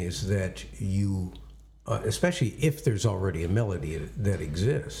the thing, is that you, especially if there's already a melody that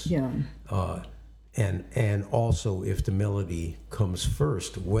exists, yeah, and also if the melody comes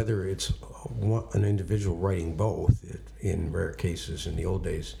first, whether it's an individual writing both, in rare cases in the old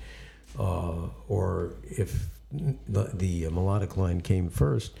days, or if the melodic line came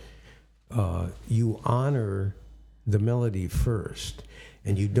first, you honor the melody first,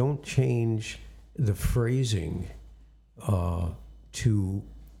 and you don't change the phrasing to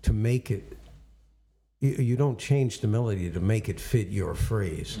make it. You don't change the melody to make it fit your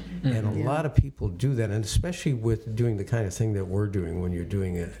phrase. And a lot of people do that, and especially with doing the kind of thing that we're doing when you're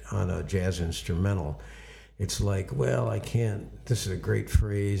doing it on a jazz instrumental. It's like, well, I can't, this is a great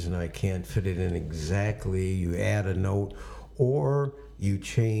phrase and I can't fit it in exactly. You add a note, or you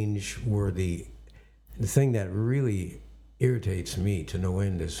change where the thing that really irritates me to no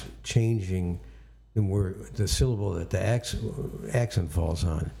end is changing where the syllable that the accent falls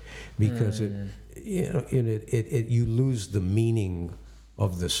on, because you lose the meaning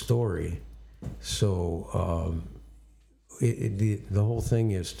of the story. So the whole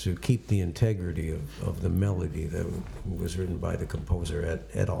thing is to keep the integrity of the melody that was written by the composer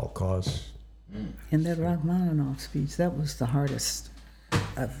at all costs. And that Rachmaninoff speech, that was the hardest.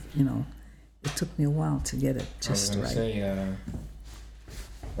 It took me a while to get it just right. Say,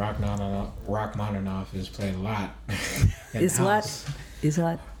 Rachmaninoff is played a lot. Is what?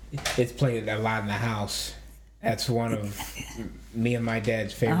 It's played a lot in the house. That's one of me and my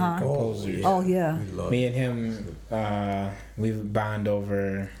dad's favorite composers. Oh yeah. Me and him, we bond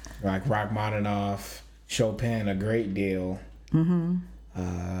over like Rachmaninoff, Chopin a great deal.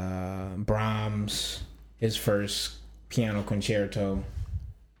 Brahms, his first piano concerto.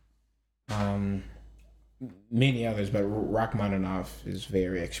 Many others, but Rachmaninoff is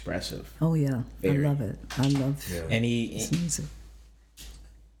very expressive. Oh yeah, very. I love it. I love and his music.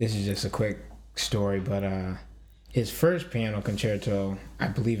 This is just a quick story, but his first piano concerto, I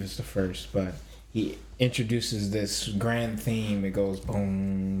believe it's the first, but he introduces this grand theme. It goes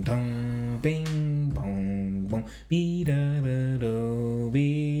boom, dum, bing, boom, boom, be da da do,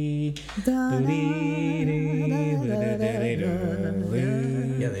 be da dee dee da da da.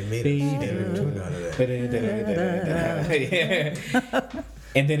 Yeah, they made a standard tune out of that.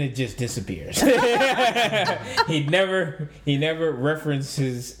 And then it just disappears. He never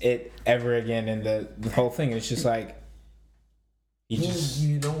references it ever again in the whole thing. It's just like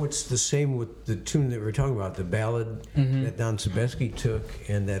it's the same with the tune that we're talking about, the ballad that Don Sebesky took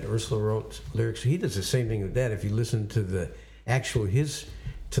and that Ursula wrote lyrics. He does the same thing with that. If you listen to the actual his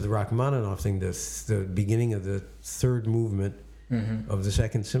to the Rachmaninoff thing, the beginning of the third movement of the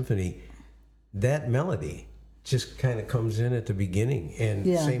Second Symphony, that melody just kind of comes in at the beginning, and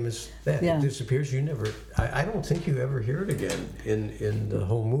same as that, it disappears. You never, I don't think you ever hear it again in the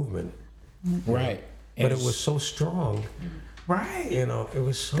whole movement. Right. But it was so strong. Right. You know, it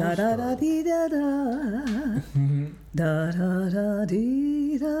was so Da da da strong. dee da da, da da da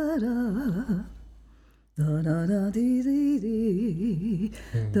dee da da, da da da dee dee dee,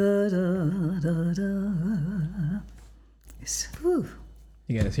 da da da da. It's, whew,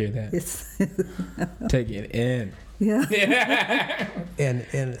 You guys hear that? it's Take it in. yeah.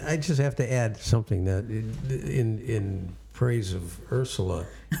 And I just have to add something that in praise of Ursula,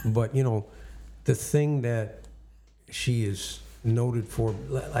 but you know, the thing that she is noted for,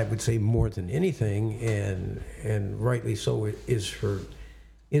 I would say more than anything, and rightly so, is her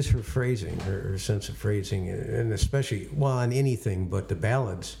phrasing, her sense of phrasing, and especially on anything but the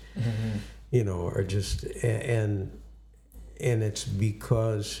ballads, you know, are just and it's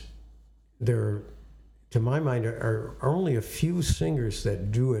because there, to my mind, are only a few singers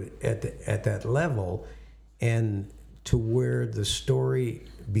that do it at that level, and to where the story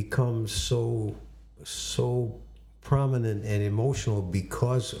becomes so prominent and emotional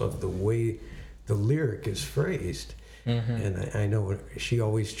because of the way the lyric is phrased. And I know she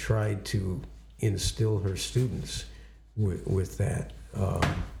always tried to instill her students with that.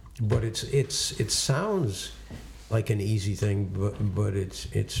 But it sounds like an easy thing, but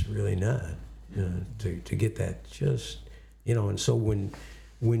it's really not, to get that just, you know. And so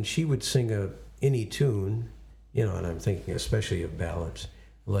when she would sing any tune, you know, and I'm thinking especially of ballads,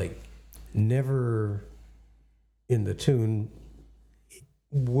 like never in the tune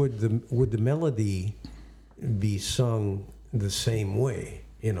would the melody be sung the same way,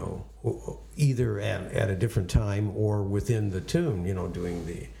 you know, either at a different time or within the tune, you know, doing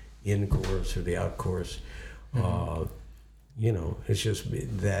the in chorus or the out chorus. You know, it's just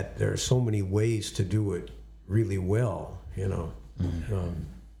that there are so many ways to do it really well, you know.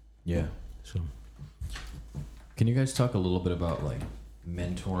 Yeah. So Can you guys talk a little bit about like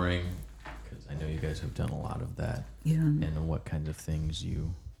mentoring? Because I know you guys have done a lot of that. Yeah. And what kinds of things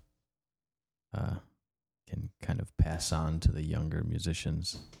you can kind of pass on to the younger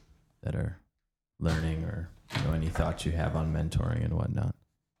musicians that are learning, or, you know, any thoughts you have on mentoring and whatnot.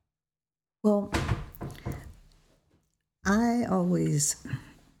 Well, I always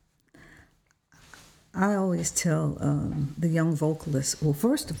tell the young vocalists, well,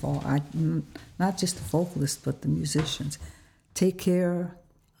 first of all, not just the vocalists, but the musicians, take care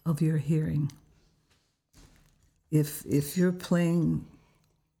of your hearing. If you're playing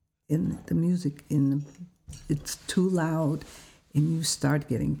in the music, it's too loud, and you start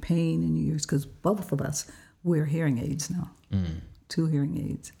getting pain in your ears, because both of us wear hearing aids now, 2 hearing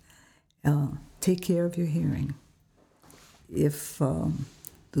aids. Take care of your hearing. If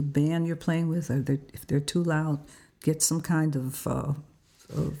the band you're playing with, if they're too loud, get some kind of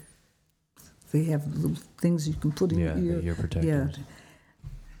they have little things you can put in your ear. The ear protectors. Yeah,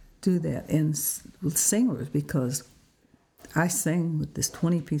 do that. And with singers, because I sang with this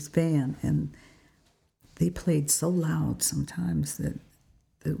 20-piece band, and they played so loud sometimes that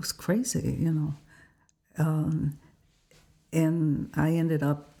it was crazy, you know. And I ended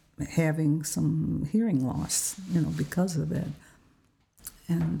up having some hearing loss, you know, because of that.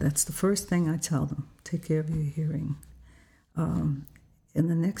 And that's the first thing I tell them: take care of your hearing. And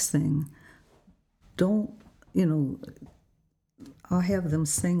the next thing, don't, you know, I'll have them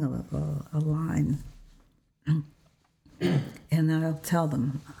sing a line, and I'll tell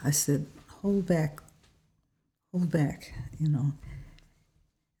them, I said, hold back, you know.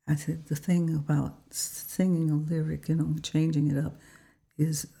 I said, the thing about singing a lyric, you know, changing it up,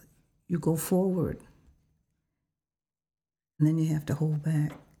 is you go forward, and then you have to hold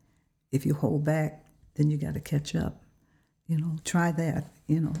back. If you hold back, then you got to catch up. You know, try that.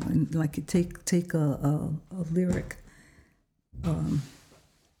 You know, and like you take a lyric.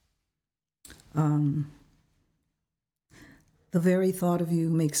 The very thought of you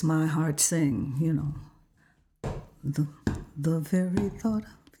makes my heart sing. You know, the very thought of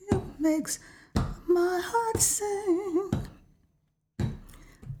you makes my heart sing.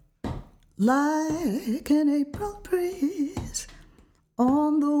 Like an April breeze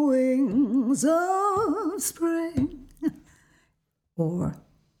on the wings of spring. Or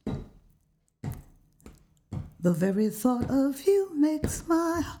the very thought of you makes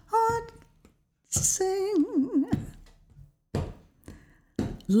my heart sing.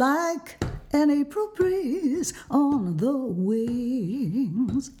 Like an April breeze on the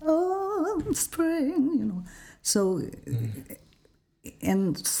wings of spring, you know. So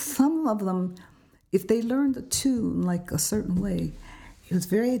and some of them, if they learned the tune like a certain way, it was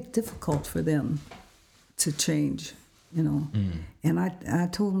very difficult for them to change, you know. And I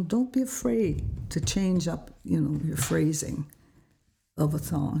told them, don't be afraid to change up, you know, your phrasing of a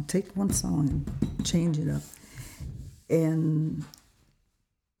song. Take one song and change it up. And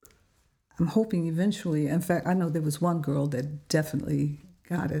I'm hoping eventually, in fact, I know there was one girl that definitely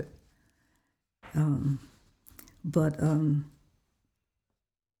got it. But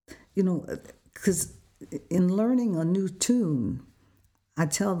you know, because in learning a new tune, I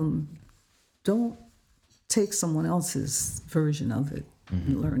tell them, don't take someone else's version of it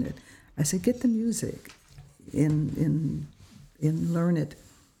and learn it. I say, get the music and learn it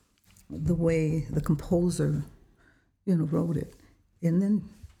the way the composer, you know, wrote it, and then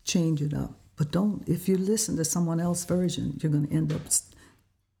change it up. But don't, if you listen to someone else's version, you're going to end up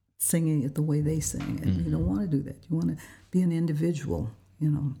singing it the way they sing it. You don't want to do that. You want to be an individual, you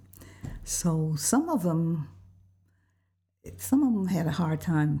know. So some of them had a hard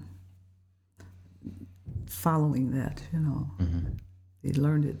time following that, you know. They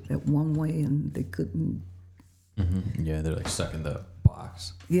learned it that one way and they couldn't. Yeah, they're like stuck in the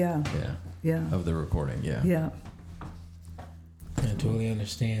box. Yeah. Of the recording. Yeah. Yeah. I totally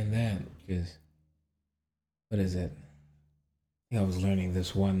understand that because, what is it? I think I was learning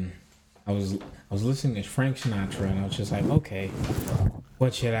this one. I was listening to Frank Sinatra and I was just like, okay,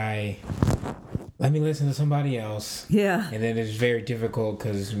 what should I? Let me listen to somebody else. Yeah. And then it's very difficult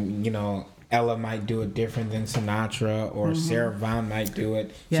because, you know, Ella might do it different than Sinatra, or Sarah Vaughan might do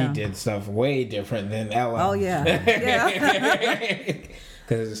it. Yeah. She did stuff way different than Ella. Oh yeah. Yeah.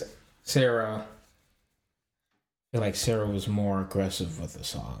 Because Sarah, I feel like Sarah was more aggressive with the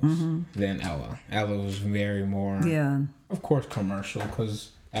songs than Ella. Ella was very more, Yeah. of course, commercial because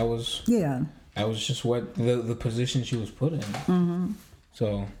that was just what the position she was put in.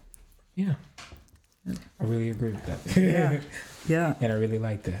 So, yeah, I really agree with that. Yeah. And I really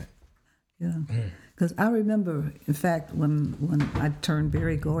like that. Yeah. Because I remember, in fact, when I turned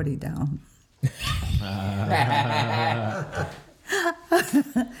Berry Gordy down.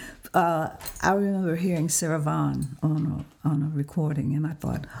 I remember hearing Sarah Vaughan on a recording, and I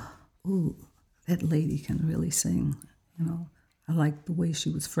thought, "Ooh, that lady can really sing." You know, I liked the way she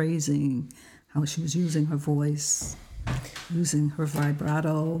was phrasing, how she was using her voice, using her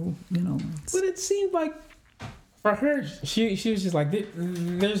vibrato. You know, But it seemed like for her, she was just like,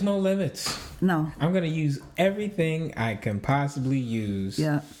 "There's no limits. no, I'm gonna use everything I can possibly use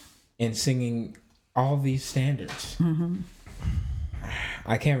yeah, in singing all these standards."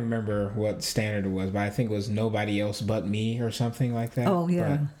 I can't remember what standard it was, but I think it was Nobody Else But Me or something like that. Oh,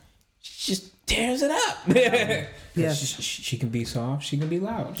 yeah. But she just tears it up. Yeah. She can be soft, she can be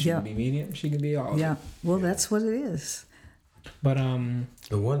loud, she can be medium, she can be all. yeah. Well, that's what it is. But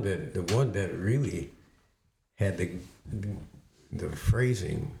The one that really had the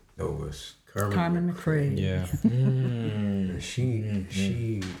phrasing though was Carmen McRae. Yeah.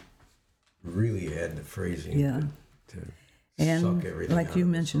 She really had the phrasing. Yeah. To And suck everything like out you of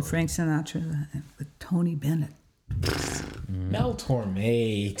the mentioned, song. Frank Sinatra with Tony Bennett. Mel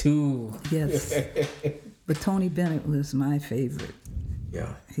Torme too. Yes. But Tony Bennett was my favorite.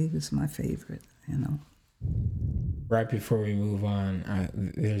 Yeah. He was my favorite, you know. Right before we move on,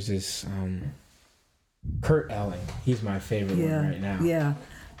 there's this Kurt Elling. He's my favorite one right now. Yeah.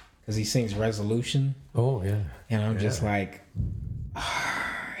 Because he sings Resolution. Oh yeah. And I'm just like,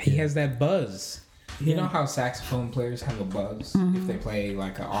 he has that buzz. You Yeah. know how saxophone players have a buzz if they play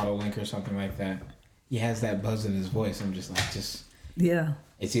like an auto link or something like that? He has that buzz in his voice. I'm just like, Yeah.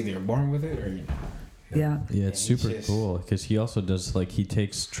 it's either you're born with it or you're not. Yeah. Yeah, it's And he's super just- cool because he also does like he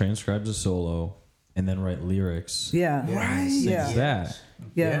transcribes a solo and then write lyrics. Yeah. Right. Sings Yeah. that.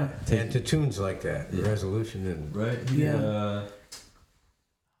 Yeah. And to tunes like that, Resolution and Right. Yeah.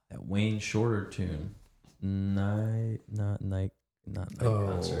 That Wayne Shorter tune. Not Night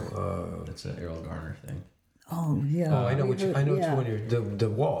Concert. That's an Errol Garner thing. Oh, yeah. I know which Yeah. one you're the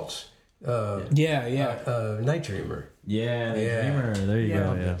waltz. Yeah. Night Dreamer. Yeah, Yeah. Dreamer. There you Yeah.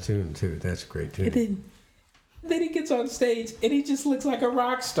 go. Yeah. That tune too. That's a great tune. And then he gets on stage and he just looks like a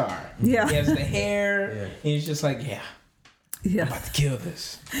rock star. Yeah. He has the hair Yeah. and he's just like, I'm Yeah. about to kill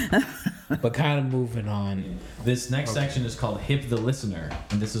this. But kind of moving on. This next section is called Hip the Listener,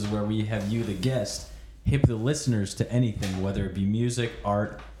 and this is where we have you, the guest, hip the listeners to anything, whether it be music,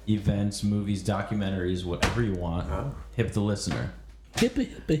 art, events, movies, documentaries, whatever you want. Oh. Hip the listener. Hip,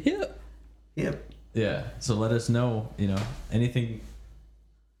 hip, hip. Yep. Yeah. So let us know, anything.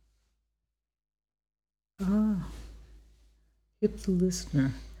 Hip the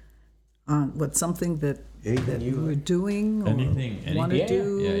listener. on what something that Anything you we're like? doing or Anything. want to Yeah.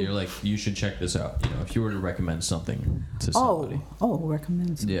 do? Yeah, you're like, you should check this out. If you were to recommend something to somebody.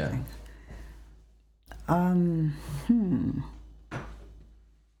 Recommend something. Yeah.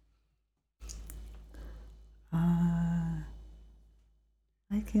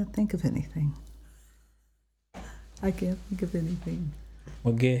 I can't think of anything.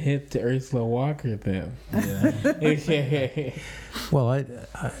 Well, get hip to Ursula Walker then. Yeah. Well,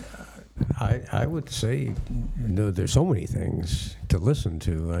 I would say there's so many things to listen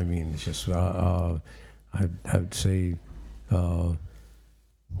to. I mean, it's just I would say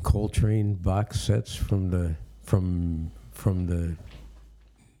Coltrane box sets from the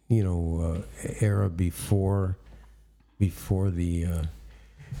era before the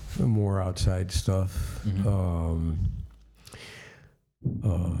more outside stuff. Mm-hmm.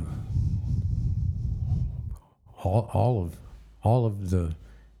 All of the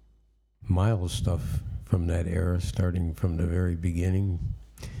Miles stuff from that era, starting from the very beginning.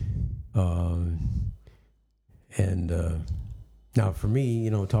 Now for me,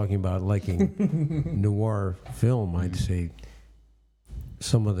 talking about liking noir film, I'd say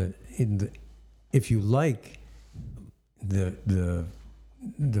some of if you like the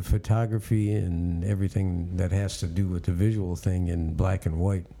photography and everything that has to do with the visual thing in black and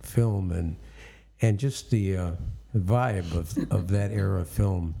white film, and just the vibe of that era of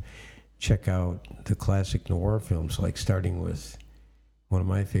film, check out the classic noir films, like starting with one of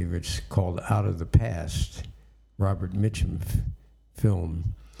my favorites called Out of the Past, Robert Mitchum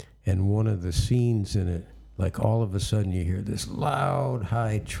film. And one of the scenes in it, like all of a sudden you hear this loud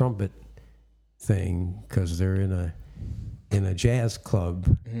high trumpet thing because they're in a jazz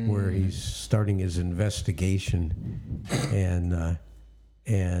club where he's starting his investigation, and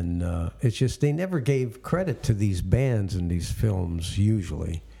it's just they never gave credit to these bands in these films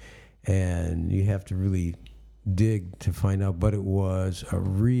usually, and you have to really dig to find out. But it was a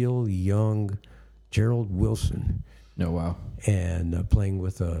real young Gerald Wilson. No, wow. And playing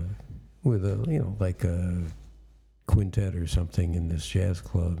with a like a quintet or something in this jazz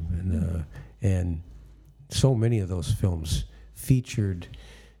club, and so many of those films featured,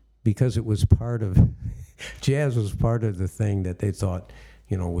 because it was part of jazz was part of the thing that they thought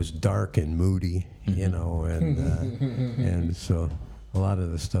was dark and moody, and so a lot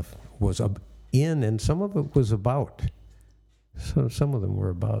of the stuff was in, and some of it was about. So some of them were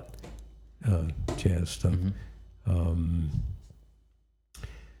about jazz stuff.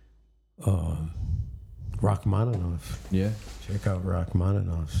 Rachmaninoff. Yeah. Check out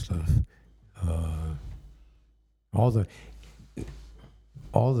Rachmaninoff stuff.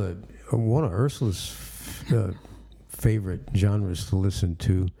 One of Ursula's favorite genres to listen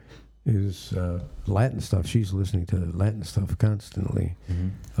to is Latin stuff. She's listening to Latin stuff constantly,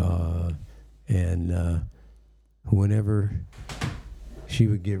 and whenever she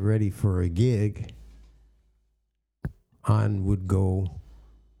would get ready for a gig, on would go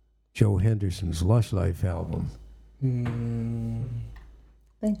Joe Henderson's Lush Life album.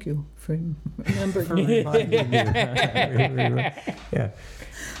 Thank you for remembering. Yeah.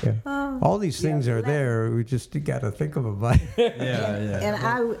 All these things are there. We just got to think of them. Yeah. And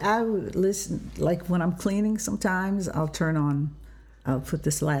I would listen, like when I'm cleaning sometimes, I'll put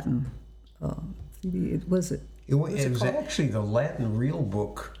this Latin CD. It was actually the Latin Real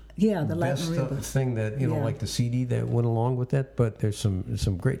Book. Yeah, the Latin Real Book thing that, like the CD that went along with that, but there's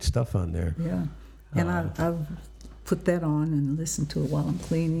some great stuff on there. Yeah. And I've put that on and listen to it while I'm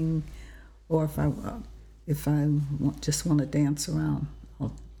cleaning, or if I just want to dance around,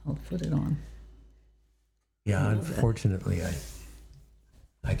 I'll put it on. Yeah, unfortunately,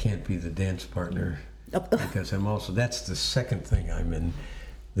 I can't be the dance partner because I'm also, that's the second thing I'm in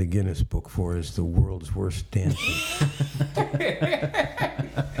the Guinness Book for, is the world's worst dancer.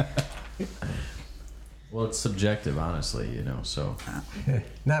 Well, it's subjective, honestly, so.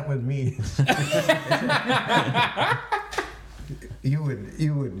 Not with me. You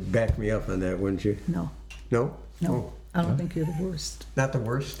would back me up on that, wouldn't you? No. No? No. Oh. I don't think you're the worst. Not the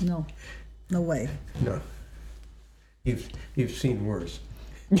worst? No. No way. No. You've seen worse.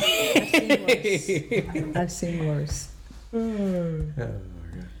 I've seen worse. Oh,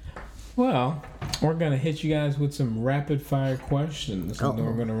 Well, we're going to hit you guys with some rapid fire questions, and then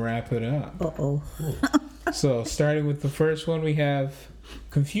we're going to wrap it up. Uh-oh. So, starting with the first one, we have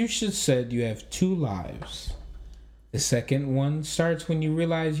Confucius said you have 2 lives. The second one starts when you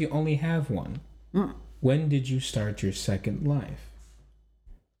realize you only have one. When did you start your second life?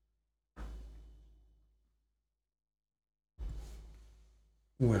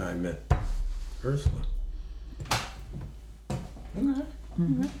 When I met Ursula. Okay.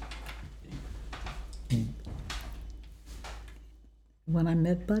 when I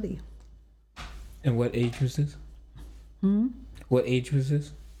met Buddy. And what age was this? What age was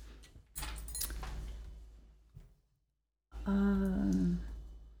this? I'm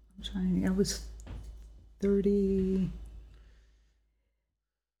trying. I was 30.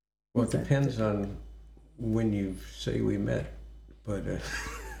 Well, it depends on when you say we met, but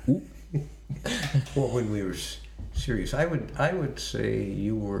well, when we were serious, I would say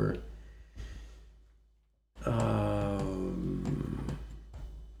you were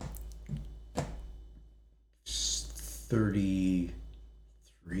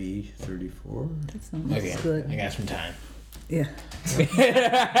 33, 34. That sounds Okay, good. I got some time. Yeah. Well,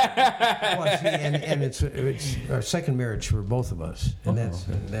 see, and it's our second marriage for both of us, and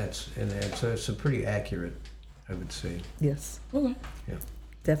it's a pretty accurate, I would say. Yes. Okay. Yeah.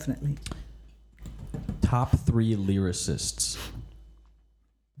 Definitely. Top 3 lyricists.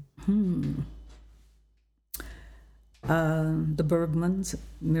 The Bergmans,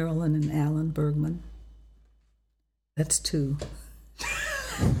 Marilyn and Alan Bergman. That's 2.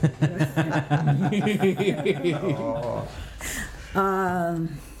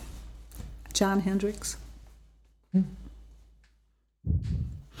 John Hendricks.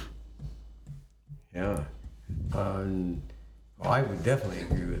 Yeah. I would definitely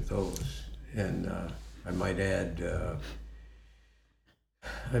agree with those, and I might add.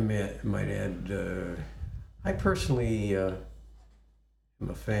 I personally am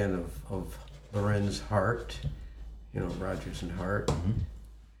a fan of Lorenz Hart, Rodgers and Hart,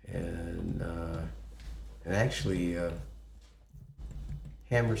 and actually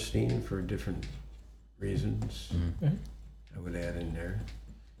Hammerstein for different reasons. I would add in there,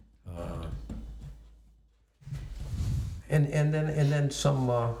 and then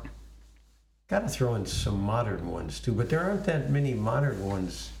some. Got to throw in some modern ones too, but there aren't that many modern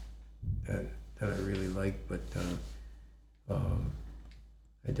ones that I really like. But I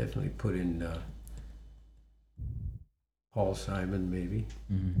definitely put in Paul Simon, maybe.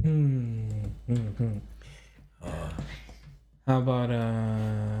 How about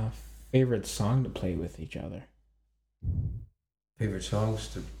favorite song to play with each other? Favorite songs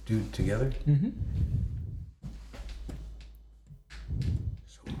to do together?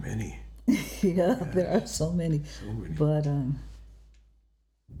 So many. Yeah, there are so many. So many. But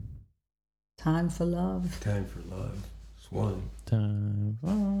Time for Love. Time for Love. It's one. Time for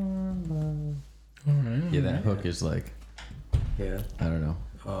love. Yeah, that hook is like, Yeah. I don't know.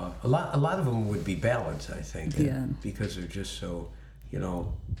 A lot of them would be ballads, I think. Yeah. Because they're just so, and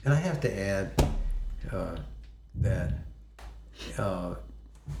I have to add that,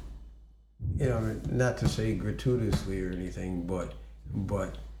 not to say gratuitously or anything, but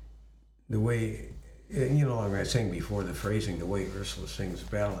the way, like I was saying before, the phrasing, the way Ursula sings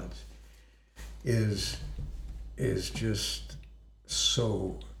ballads is just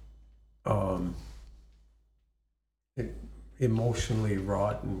so emotionally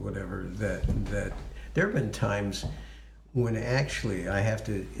wrought and whatever, that there have been times when actually, I have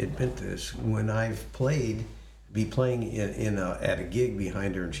to admit this, when I've be playing at a gig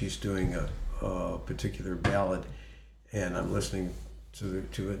behind her and she's doing a particular ballad and I'm listening to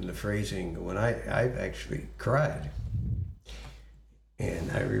it in the phrasing, when I've actually cried.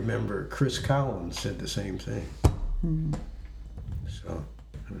 And I remember Chris Collins said the same thing. So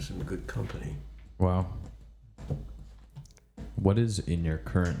I was in good company. Wow. What is in your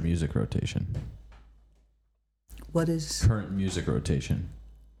current music rotation? What is Current music rotation.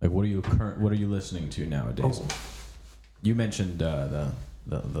 Like, what are you listening to nowadays? Oh. You mentioned the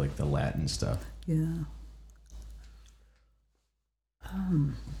Latin stuff. yeah?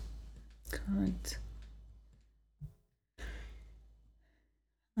 Current.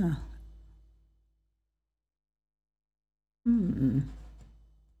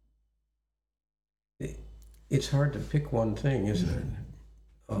 It's hard to pick one thing, isn't it?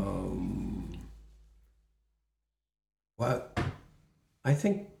 Well, I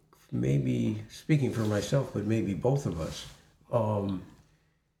think maybe, speaking for myself, but maybe both of us,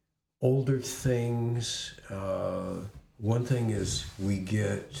 older things. One thing is we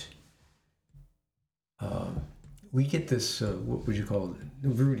get this, what would you call it?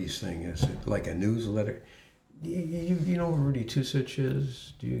 Rudy's thing. Is it like a newsletter? You know who Rudy Tusich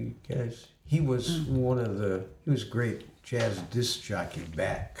is? Do you guys? He was he was a great jazz disc jockey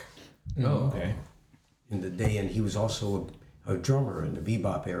back. Oh, okay. In the day, and he was also a drummer in the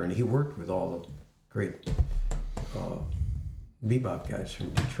bebop era, and he worked with all the great bebop guys from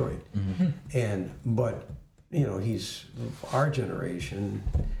Detroit. But he's our generation,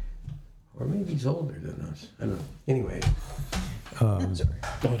 or maybe he's older than us. I don't know. Anyway,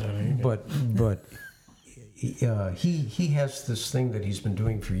 but he has this thing that he's been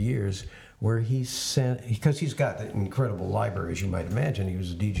doing for years, where he sent, because he's got an incredible library, as you might imagine. He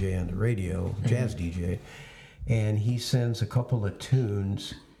was a DJ on the radio, jazz DJ, and he sends a couple of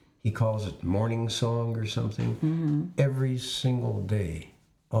tunes. He calls it Morning Song or something, every single day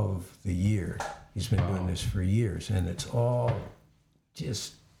of the year. He's been doing this for years, and it's all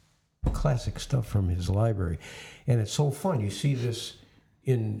just classic stuff from his library, and it's so fun. You see this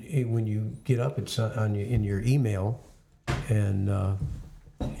when you get up, it's in your email, and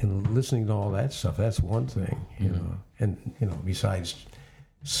listening to all that stuff. That's one thing, you know. And besides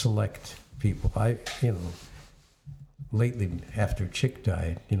select people, lately after Chick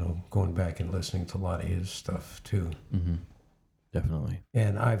died, going back and listening to a lot of his stuff too. Mm-hmm. Definitely.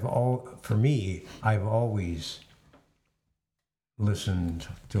 And I've always listened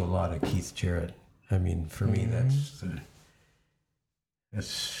to a lot of Keith Jarrett. I mean, for me,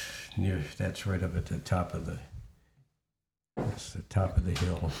 that's right up at the top of the. That's the top of the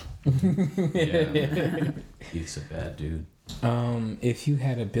hill. Yeah. He's a bad dude. If you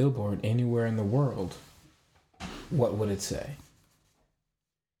had a billboard anywhere in the world, what would it say?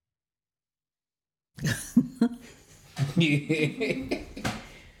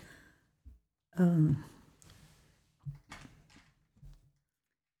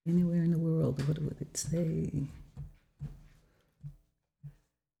 Anywhere in the world, what would it say?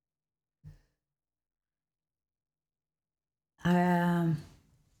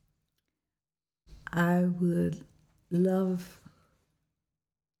 I would love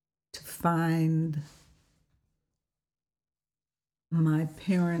to find my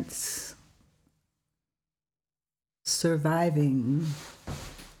parents' surviving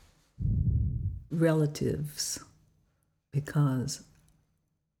relatives, because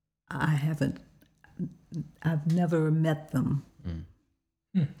I've never met them.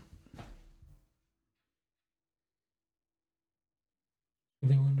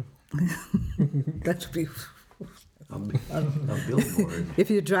 Really wonderful. That would be A billboard. if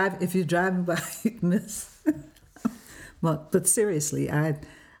you're driving by, miss. But seriously, I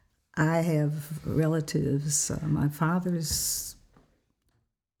have relatives. My father's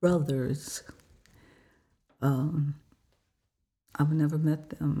brothers. I've never met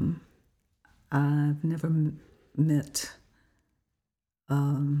them. I've never met.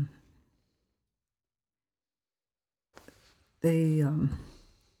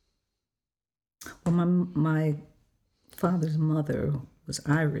 My father's mother was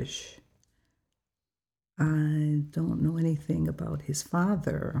Irish. I don't know anything about his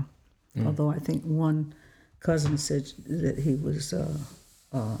father, although I think one cousin said that he was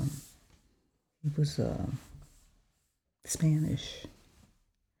Spanish.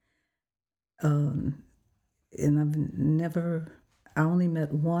 And I only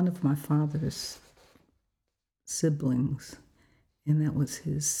met one of my father's siblings, and that was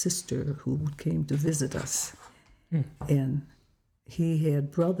his sister who came to visit us. And he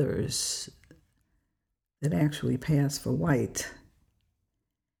had brothers that actually passed for white,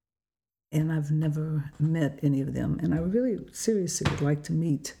 and I've never met any of them. And I really seriously would like to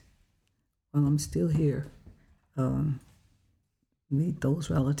meet, while I'm still here, meet those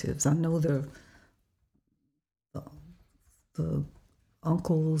relatives. I know the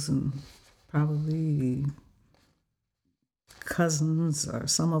uncles and probably cousins, or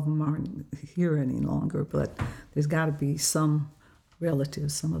some of them aren't here any longer, but there's got to be some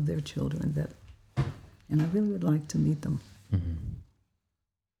relatives, some of their children and I really would like to meet them.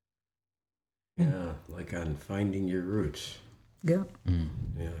 Yeah, like on Finding Your Roots. Yeah.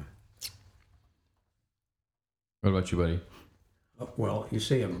 Yeah. What about you, buddy? Well, you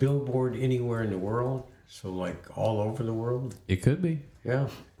say a billboard anywhere in the world, so like all over the world? It could be. Yeah.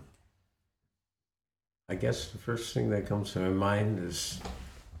 I guess the first thing that comes to my mind is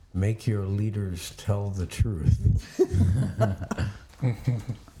make your leaders tell the truth.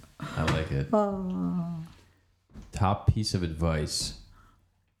 I like it. Top piece of advice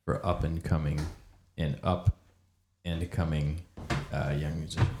for up and coming young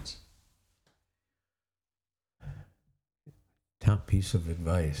musicians. Top piece of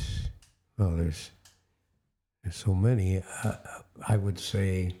advice. Well, there's so many. I would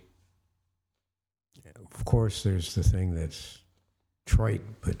say, of course, there's the thing that's trite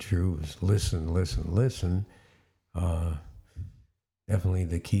but true, is listen, listen, listen. Definitely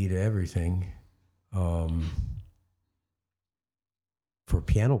the key to everything. For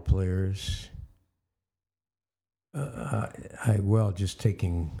piano players, just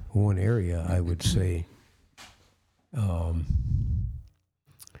taking one area, I would say,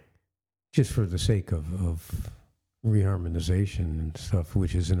 just for the sake of reharmonization and stuff,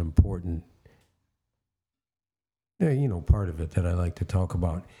 which is an important part of it that I like to talk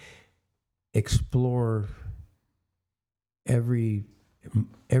about. Explore every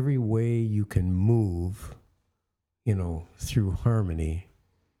way you can move, through harmony,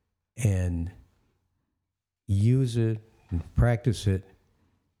 and use it and practice it,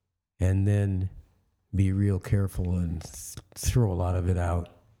 and then be real careful and throw a lot of it out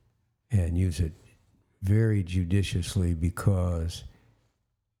and use it very judiciously, because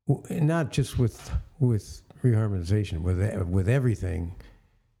not just with reharmonization, with everything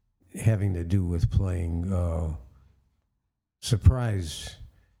having to do with playing, surprise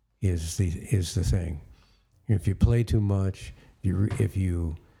is the thing. If you play too much, if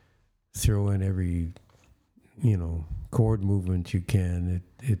you throw in every chord movement you can,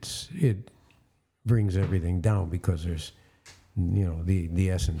 it brings everything down, because there's the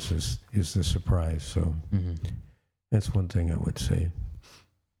essence is the surprise. So that's one thing I would say.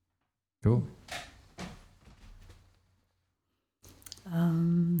 Cool.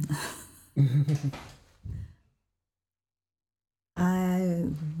 I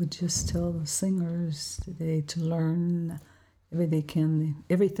would just tell the singers today to learn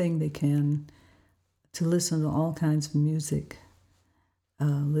everything they can, to listen to all kinds of music,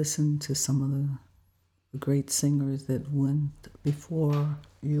 listen to some of the great singers that went before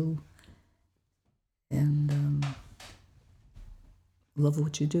you, and love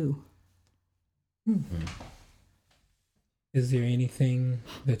what you do. Is there anything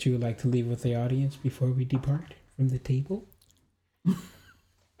that you would like to leave with the audience before we depart from the table?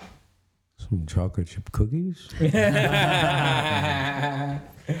 Some chocolate chip cookies.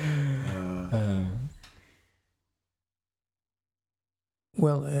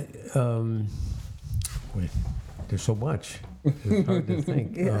 Well, wait, there's so much. It's hard to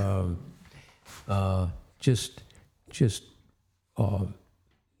think.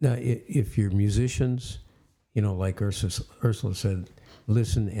 Now, if you're musicians, like Ursula said,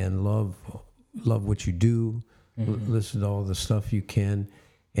 listen and love what you do. Listen to all the stuff you can,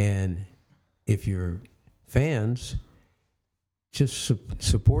 and if you're fans, just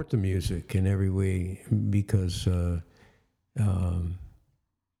support the music in every way, because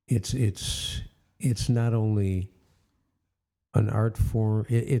it's not only an art form.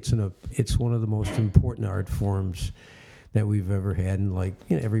 It's one of the most important art forms that we've ever had, and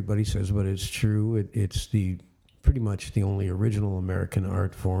everybody says, but it's true. It's pretty much the only original American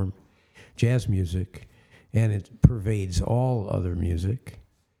art form, jazz music, and it pervades all other music.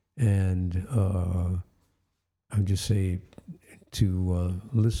 And I would just say to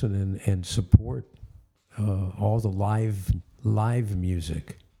listen and support all the live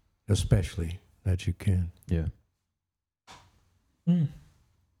music, especially, that you can. Yeah.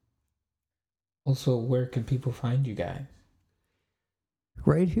 Also, where can people find you guys?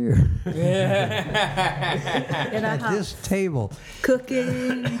 Right here. At this table.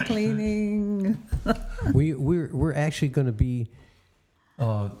 Cooking, cleaning. We're actually going to be.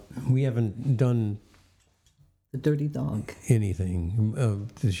 We haven't done The Dirty Dog anything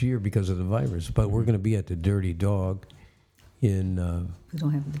this year because of the virus, but we're going to be at the Dirty Dog in. We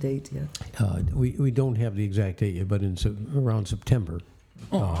don't have the date yet. We don't have the exact date yet, but around September.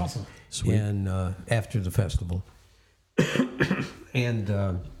 Oh, awesome! Sweet. And after the festival. And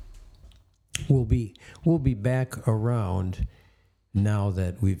we'll be back around now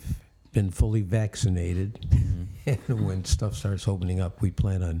that we've been fully vaccinated, and when stuff starts opening up, we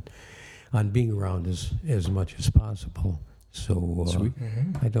plan on being around as much as possible. So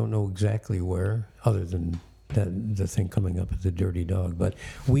I don't know exactly where, other than the thing coming up at the Dirty Dog. But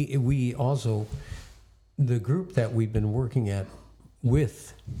we also, the group that we've been working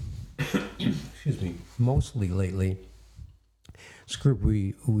with, excuse me, mostly lately. This group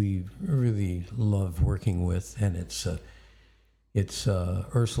we really love working with, and it's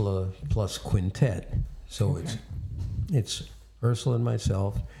Ursula plus quintet. So it's Ursula and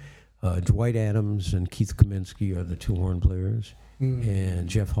myself. Dwight Adams and Keith Kaminsky are the two horn players, and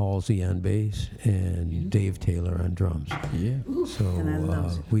Jeff Halsey on bass, and Dave Taylor on drums. Yeah. So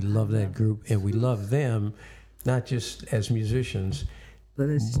we love that group, and we love them, not just as musicians, But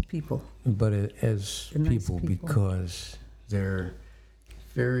as people. but as They're nice people, people. because they're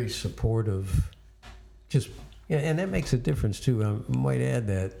very supportive. And that makes a difference too. I might add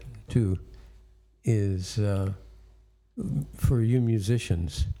that too, is for you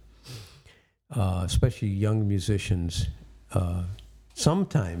musicians, especially young musicians.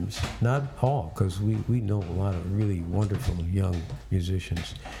 Sometimes, not all, because we know a lot of really wonderful young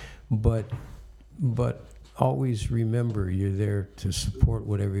musicians, but always remember you're there to support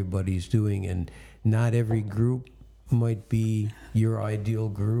what everybody's doing, and not every group might be your ideal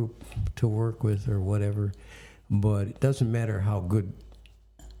group to work with or whatever, but it doesn't matter how good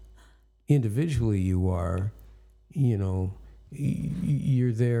individually you are. You know,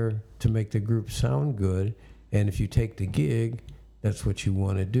 you're there to make the group sound good, and if you take the gig, that's what you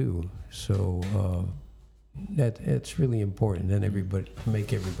want to do. So that's really important. Then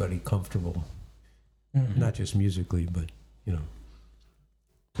make everybody comfortable, not just musically, but you know.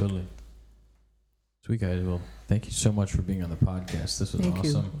 Totally. Sweet guys. Well, thank you so much for being on the podcast. This was Thank you.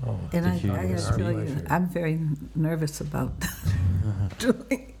 awesome. And I you. got to tell you, I'm very nervous about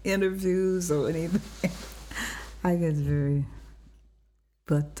doing interviews or anything. I get very,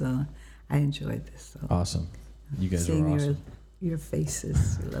 but I enjoyed this. So. Awesome. You guys Seeing were awesome. your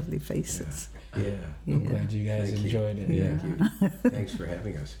faces, your lovely faces. Yeah. I'm glad you guys Thank you. enjoyed it. Yeah. Thanks for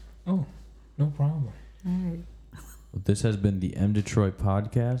having us. Oh, no problem. All right. Well, this has been the M Detroit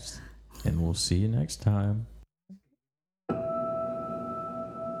podcast, and we'll see you next time.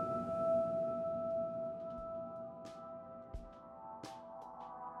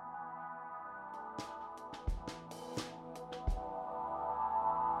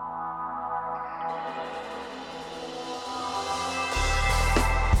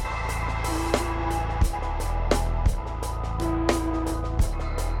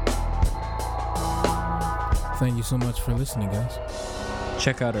 Thank you so much for listening, guys.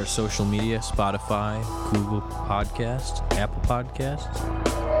 Check out our social media, Spotify, Google Podcasts, Apple Podcasts.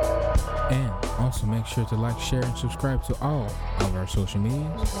 And also make sure to like, share, and subscribe to all of our social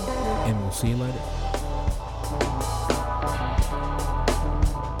medias. And we'll see you later.